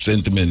parent.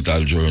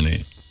 Sentimental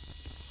journey.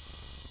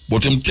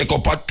 But him take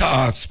up a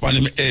task on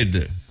him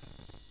head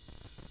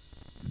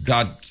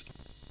that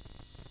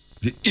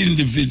the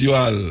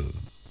individual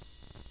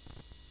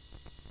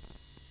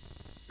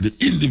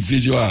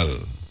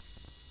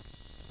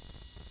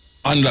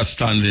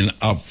understanding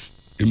of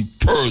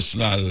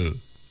impersonal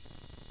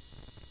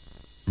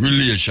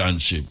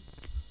relationship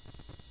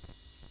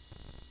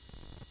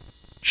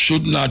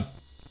should not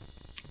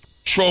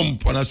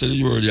trump, and I say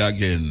the word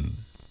again,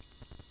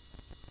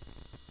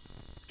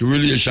 the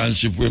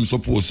relationship we're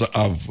supposed to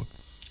have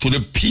to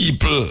the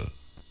people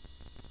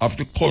of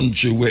the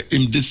country where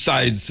him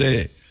decides,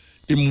 say,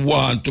 him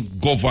want to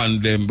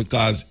govern them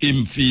because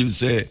him feels,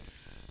 say,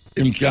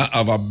 him can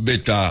have a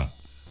better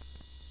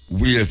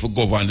way to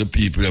govern the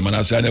people. And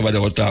I say, I never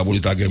ever talk about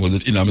it again, but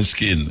it's in my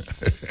skin.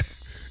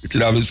 It's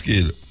in my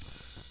skin.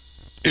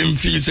 Him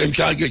feels him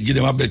can't give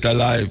them a better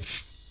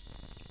life.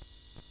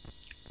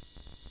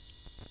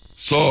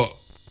 So,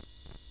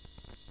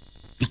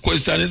 the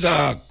question is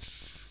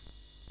asked,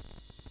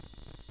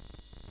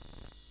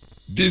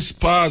 this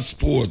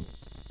passport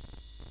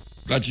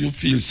that you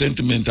feel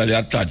sentimentally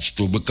attached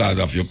to because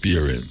of your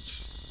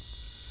parents,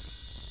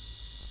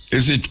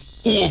 is it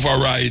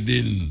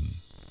overriding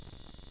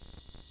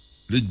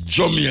the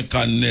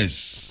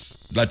Jamaicanness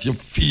that you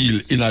feel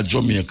in a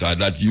Jamaica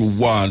that you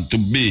want to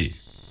be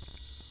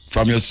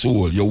from your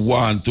soul? You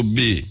want to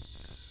be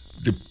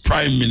the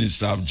Prime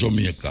Minister of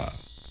Jamaica.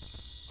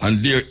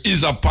 And there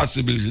is a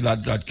possibility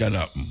that that can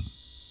happen.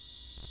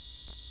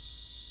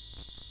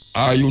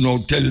 Are you now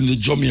telling the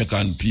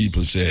Jamaican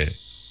people, say,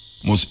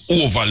 must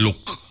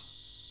overlook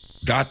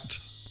that?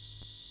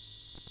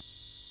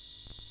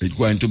 It's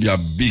going to be a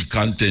big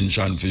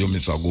contention for you,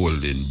 Mr.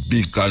 Golden.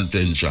 Big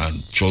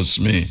contention, trust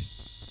me.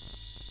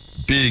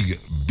 Big,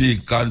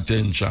 big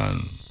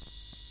contention.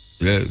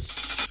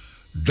 Yes.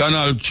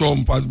 Donald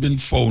Trump has been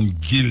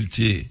found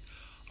guilty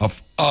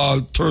of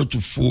all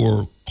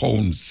 34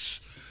 counts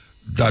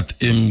that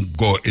him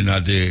go in a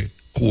the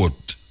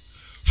court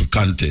for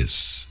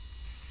contest.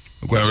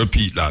 I'm going to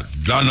repeat that.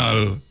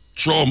 Donald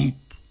Trump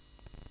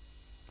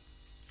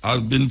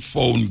has been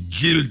found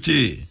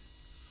guilty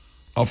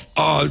of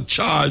all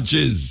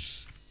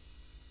charges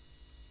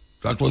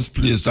that was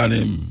placed on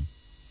him.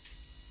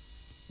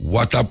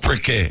 What a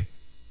pricky.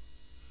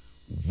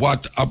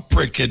 What a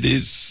pricky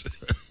this.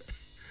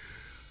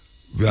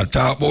 We are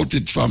talking about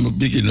it from the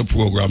beginning of the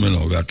program, you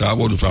know. We are talking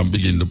about it from the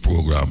beginning of the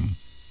program.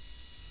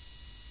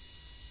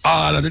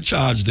 All of the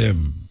charge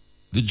them,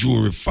 the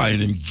jury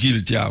find him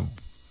guilty of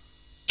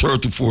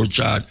 34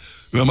 charge.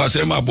 Remember I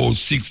said him about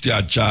 60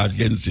 charge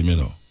against him, you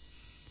know,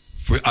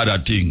 for other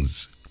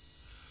things.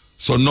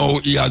 So now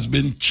he has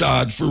been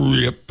charged for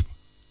rape.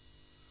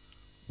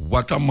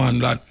 What a man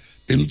that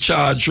him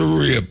charged for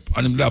rape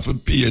and him have to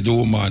pay the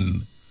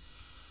woman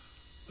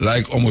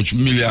like how much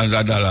millions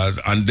of dollars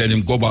and then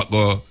him go back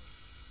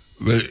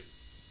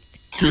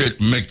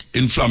make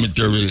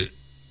inflammatory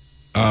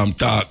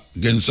talk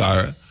against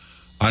her.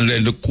 And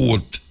then the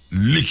court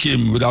lick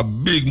him with a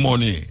big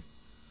money,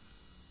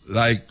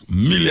 like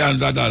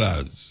millions of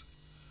dollars.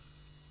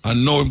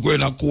 And now I'm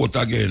going to court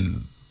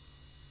again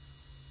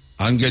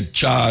and get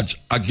charged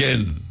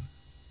again,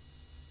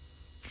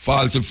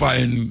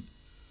 falsifying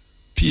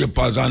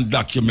papers and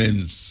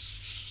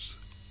documents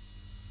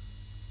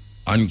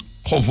and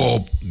cover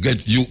up,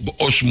 get you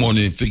hush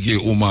money for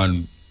get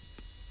woman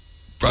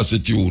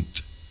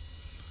prostitute.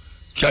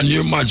 Can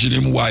you imagine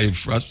him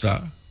wife,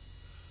 Rasta?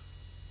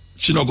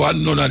 She not got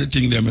none of the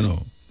thing them, you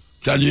know.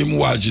 Can you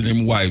imagine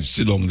him wife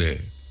sit down there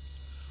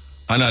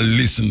and I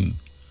listen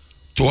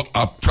to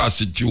a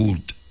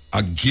prostitute,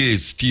 a gay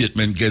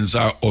statement against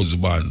her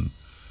husband,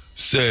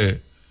 say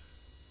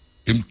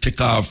him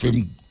take off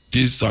him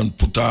this and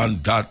put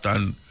on that,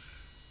 and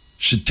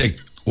she take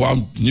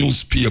one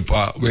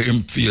newspaper where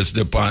him face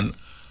the pan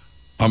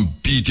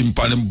and beat him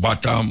on him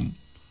bottom,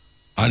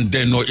 and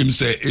then no, him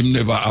say him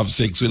never have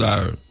sex with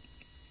her.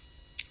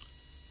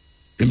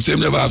 Him say him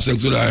never have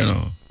sex with her, you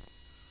know.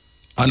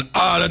 And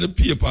all of the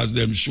papers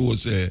them show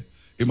say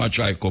he might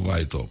try cover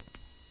it up.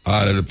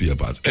 All of the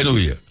papers.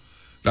 Anyway,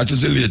 that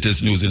is the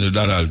latest news in the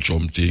Donald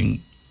Trump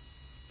thing.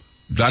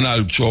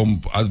 Donald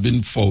Trump has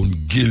been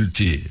found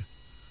guilty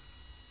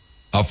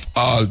of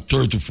all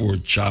 34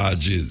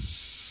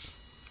 charges.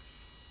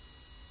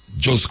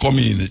 Just come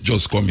in.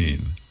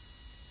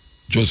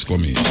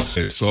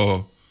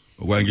 So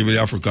We're going to give you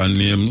the African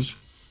names.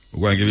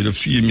 We're going to give you the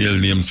female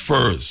names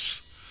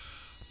first.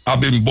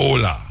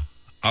 Abimbola.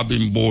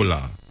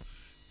 Abimbola.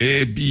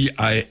 A-B-I-M-B-O-L-A.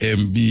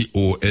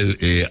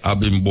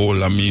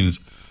 Abimbola means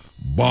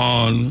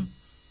born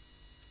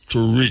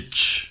to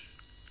rich.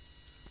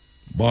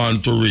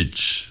 Born to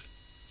rich.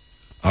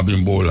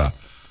 Abimbola.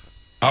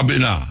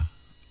 Abina.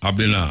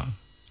 Abina.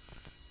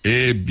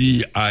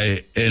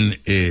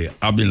 A-B-I-N-A.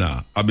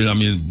 Abina. Abina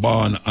means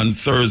born on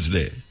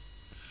Thursday.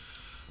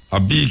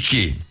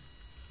 Abike.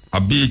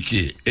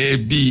 Abike.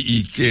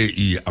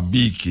 A-B-E-K-E.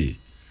 Abike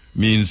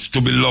means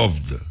to be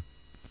loved.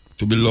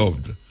 To be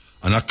loved.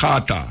 And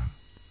Akata.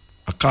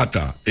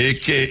 Akata.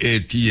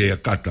 A-K-A-T-A.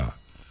 Akata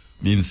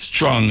means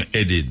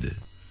strong-headed.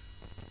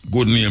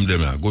 Good name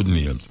them, good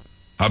names.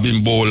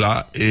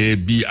 Abimbola,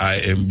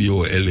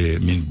 A-B-I-M-B-O-L-A,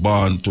 means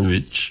born to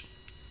rich.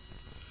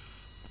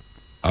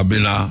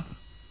 Abina,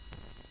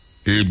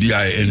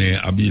 A-B-I-N-A,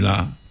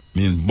 Abina,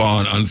 means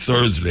born on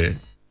Thursday.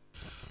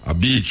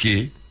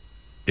 Abike,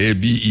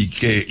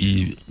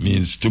 A-B-E-K-E,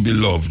 means to be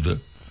loved.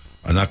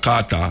 And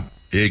Akata,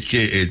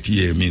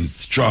 A-K-A-T-A, means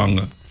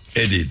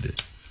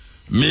strong-headed.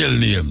 Male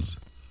names,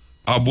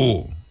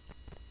 Abo,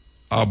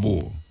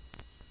 Abo.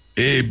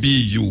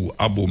 A-B-U,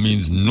 Abo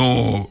means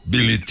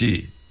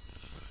nobility.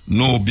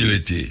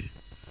 Nobility.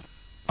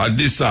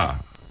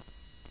 Adisa.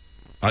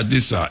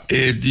 Adisa.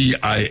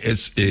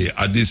 A-D-I-S-A.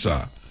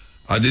 Adisa.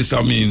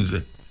 Adisa means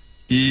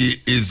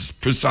he is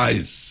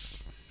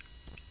precise.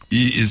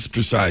 He is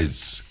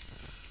precise.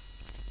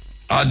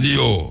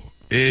 Adio.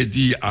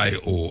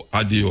 A-D-I-O.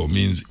 Adio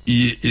means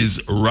he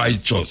is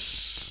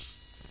righteous.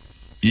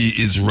 He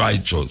is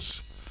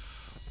righteous.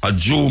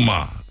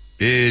 Ajuma.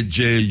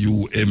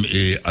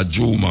 A-J-U-M-A.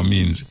 Ajuma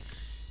means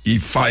he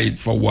fight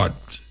for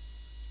what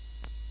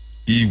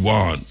he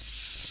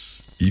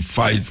wants. He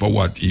fight for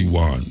what he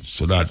wants.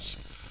 So that's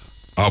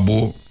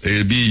Abo,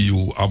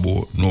 A-B-U,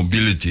 Abo,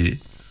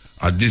 nobility.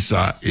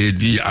 Adisa,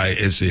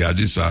 A-D-I-S-A,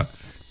 Adisa,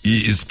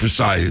 he is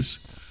precise.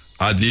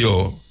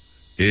 Adio,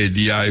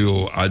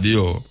 A-D-I-O,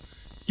 Adio,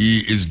 he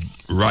is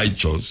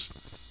righteous.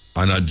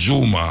 And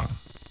Ajuma,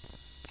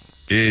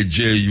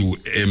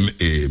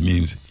 A-J-U-M-A,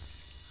 means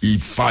he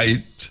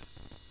fight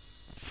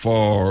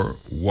for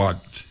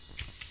what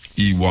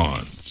he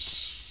wants.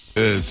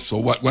 So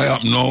what will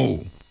happen now?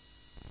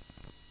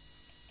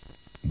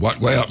 What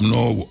will happen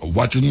now?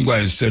 What is he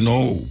going to say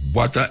now?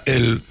 What the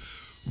hell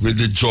with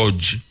the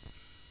judge?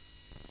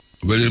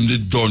 When him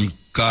did done,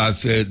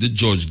 cause say the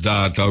judge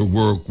daughter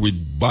work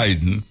with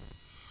Biden.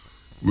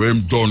 When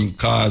him done,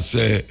 cause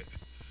say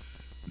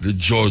the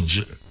judge,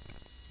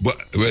 but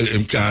well,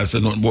 him can't say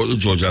nothing about the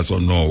judge as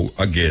of now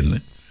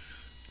again.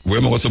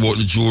 When I was about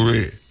the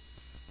jury,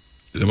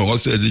 I'm going to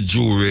say the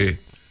jury,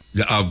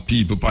 you have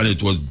people, and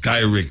it was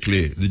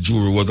directly, the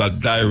jury was a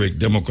direct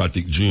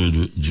democratic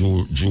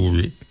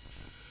jury.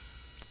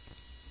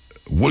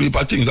 Whole heap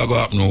of things are going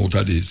to happen out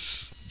of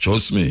this.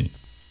 Trust me.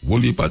 Whole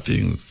heap of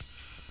things.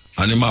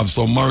 And him have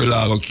some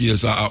Mar-a-Lago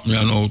case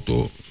happening now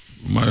too.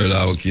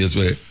 Mar-a-Lago case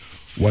where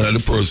one of the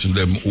person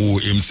them who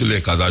him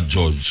select as a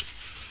judge,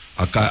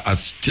 I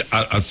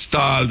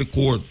stall the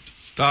court,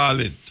 stall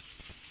it.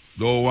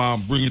 Don't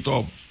want to bring it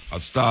up, I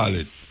stall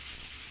it.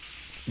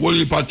 Whole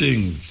heap of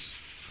things.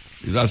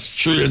 He's a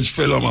strange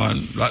fellow,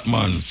 man. That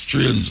man,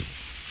 strange.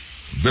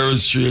 Very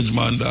strange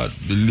man, that.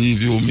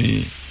 Believe you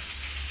me.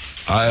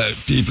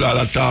 People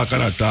are talk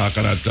and attack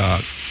and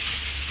attack.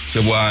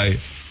 Say why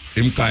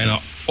him kind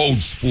of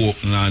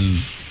outspoken, and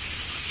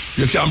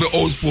you can be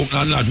outspoken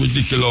and not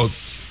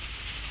ridiculous.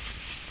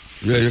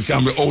 Yeah, you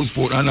can be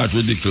outspoken and not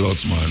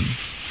ridiculous, man.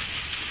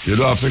 You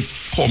don't have to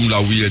come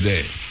that way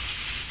there.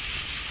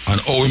 And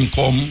how him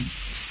come,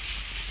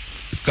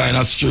 it's kind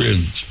of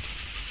strange.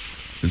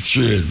 It's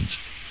strange.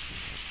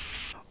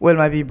 Well,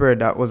 my people,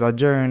 that was a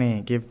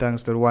journey. Give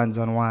thanks to the ones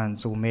on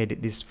ones who made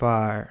it this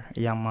far.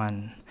 Yeah,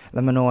 man.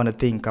 Let me know what you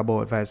think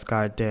about Vybz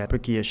Kartel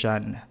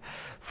application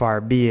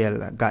for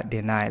bail got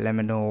denied. Let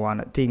me know what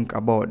you think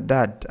about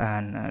that,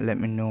 and let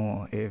me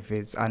know if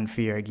it's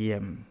unfair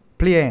game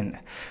playing.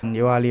 And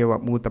you all hear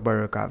what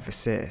Mutabaruka have to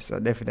say,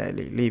 so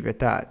definitely leave your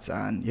thoughts.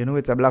 And you know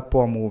it's a Black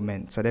Power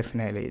movement, so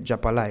definitely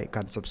drop a like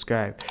and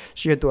subscribe.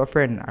 Share to a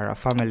friend or a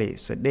family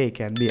so they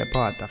can be a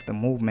part of the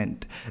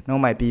movement. Now,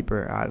 my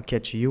people, I'll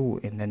catch you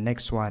in the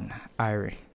next one. Irie.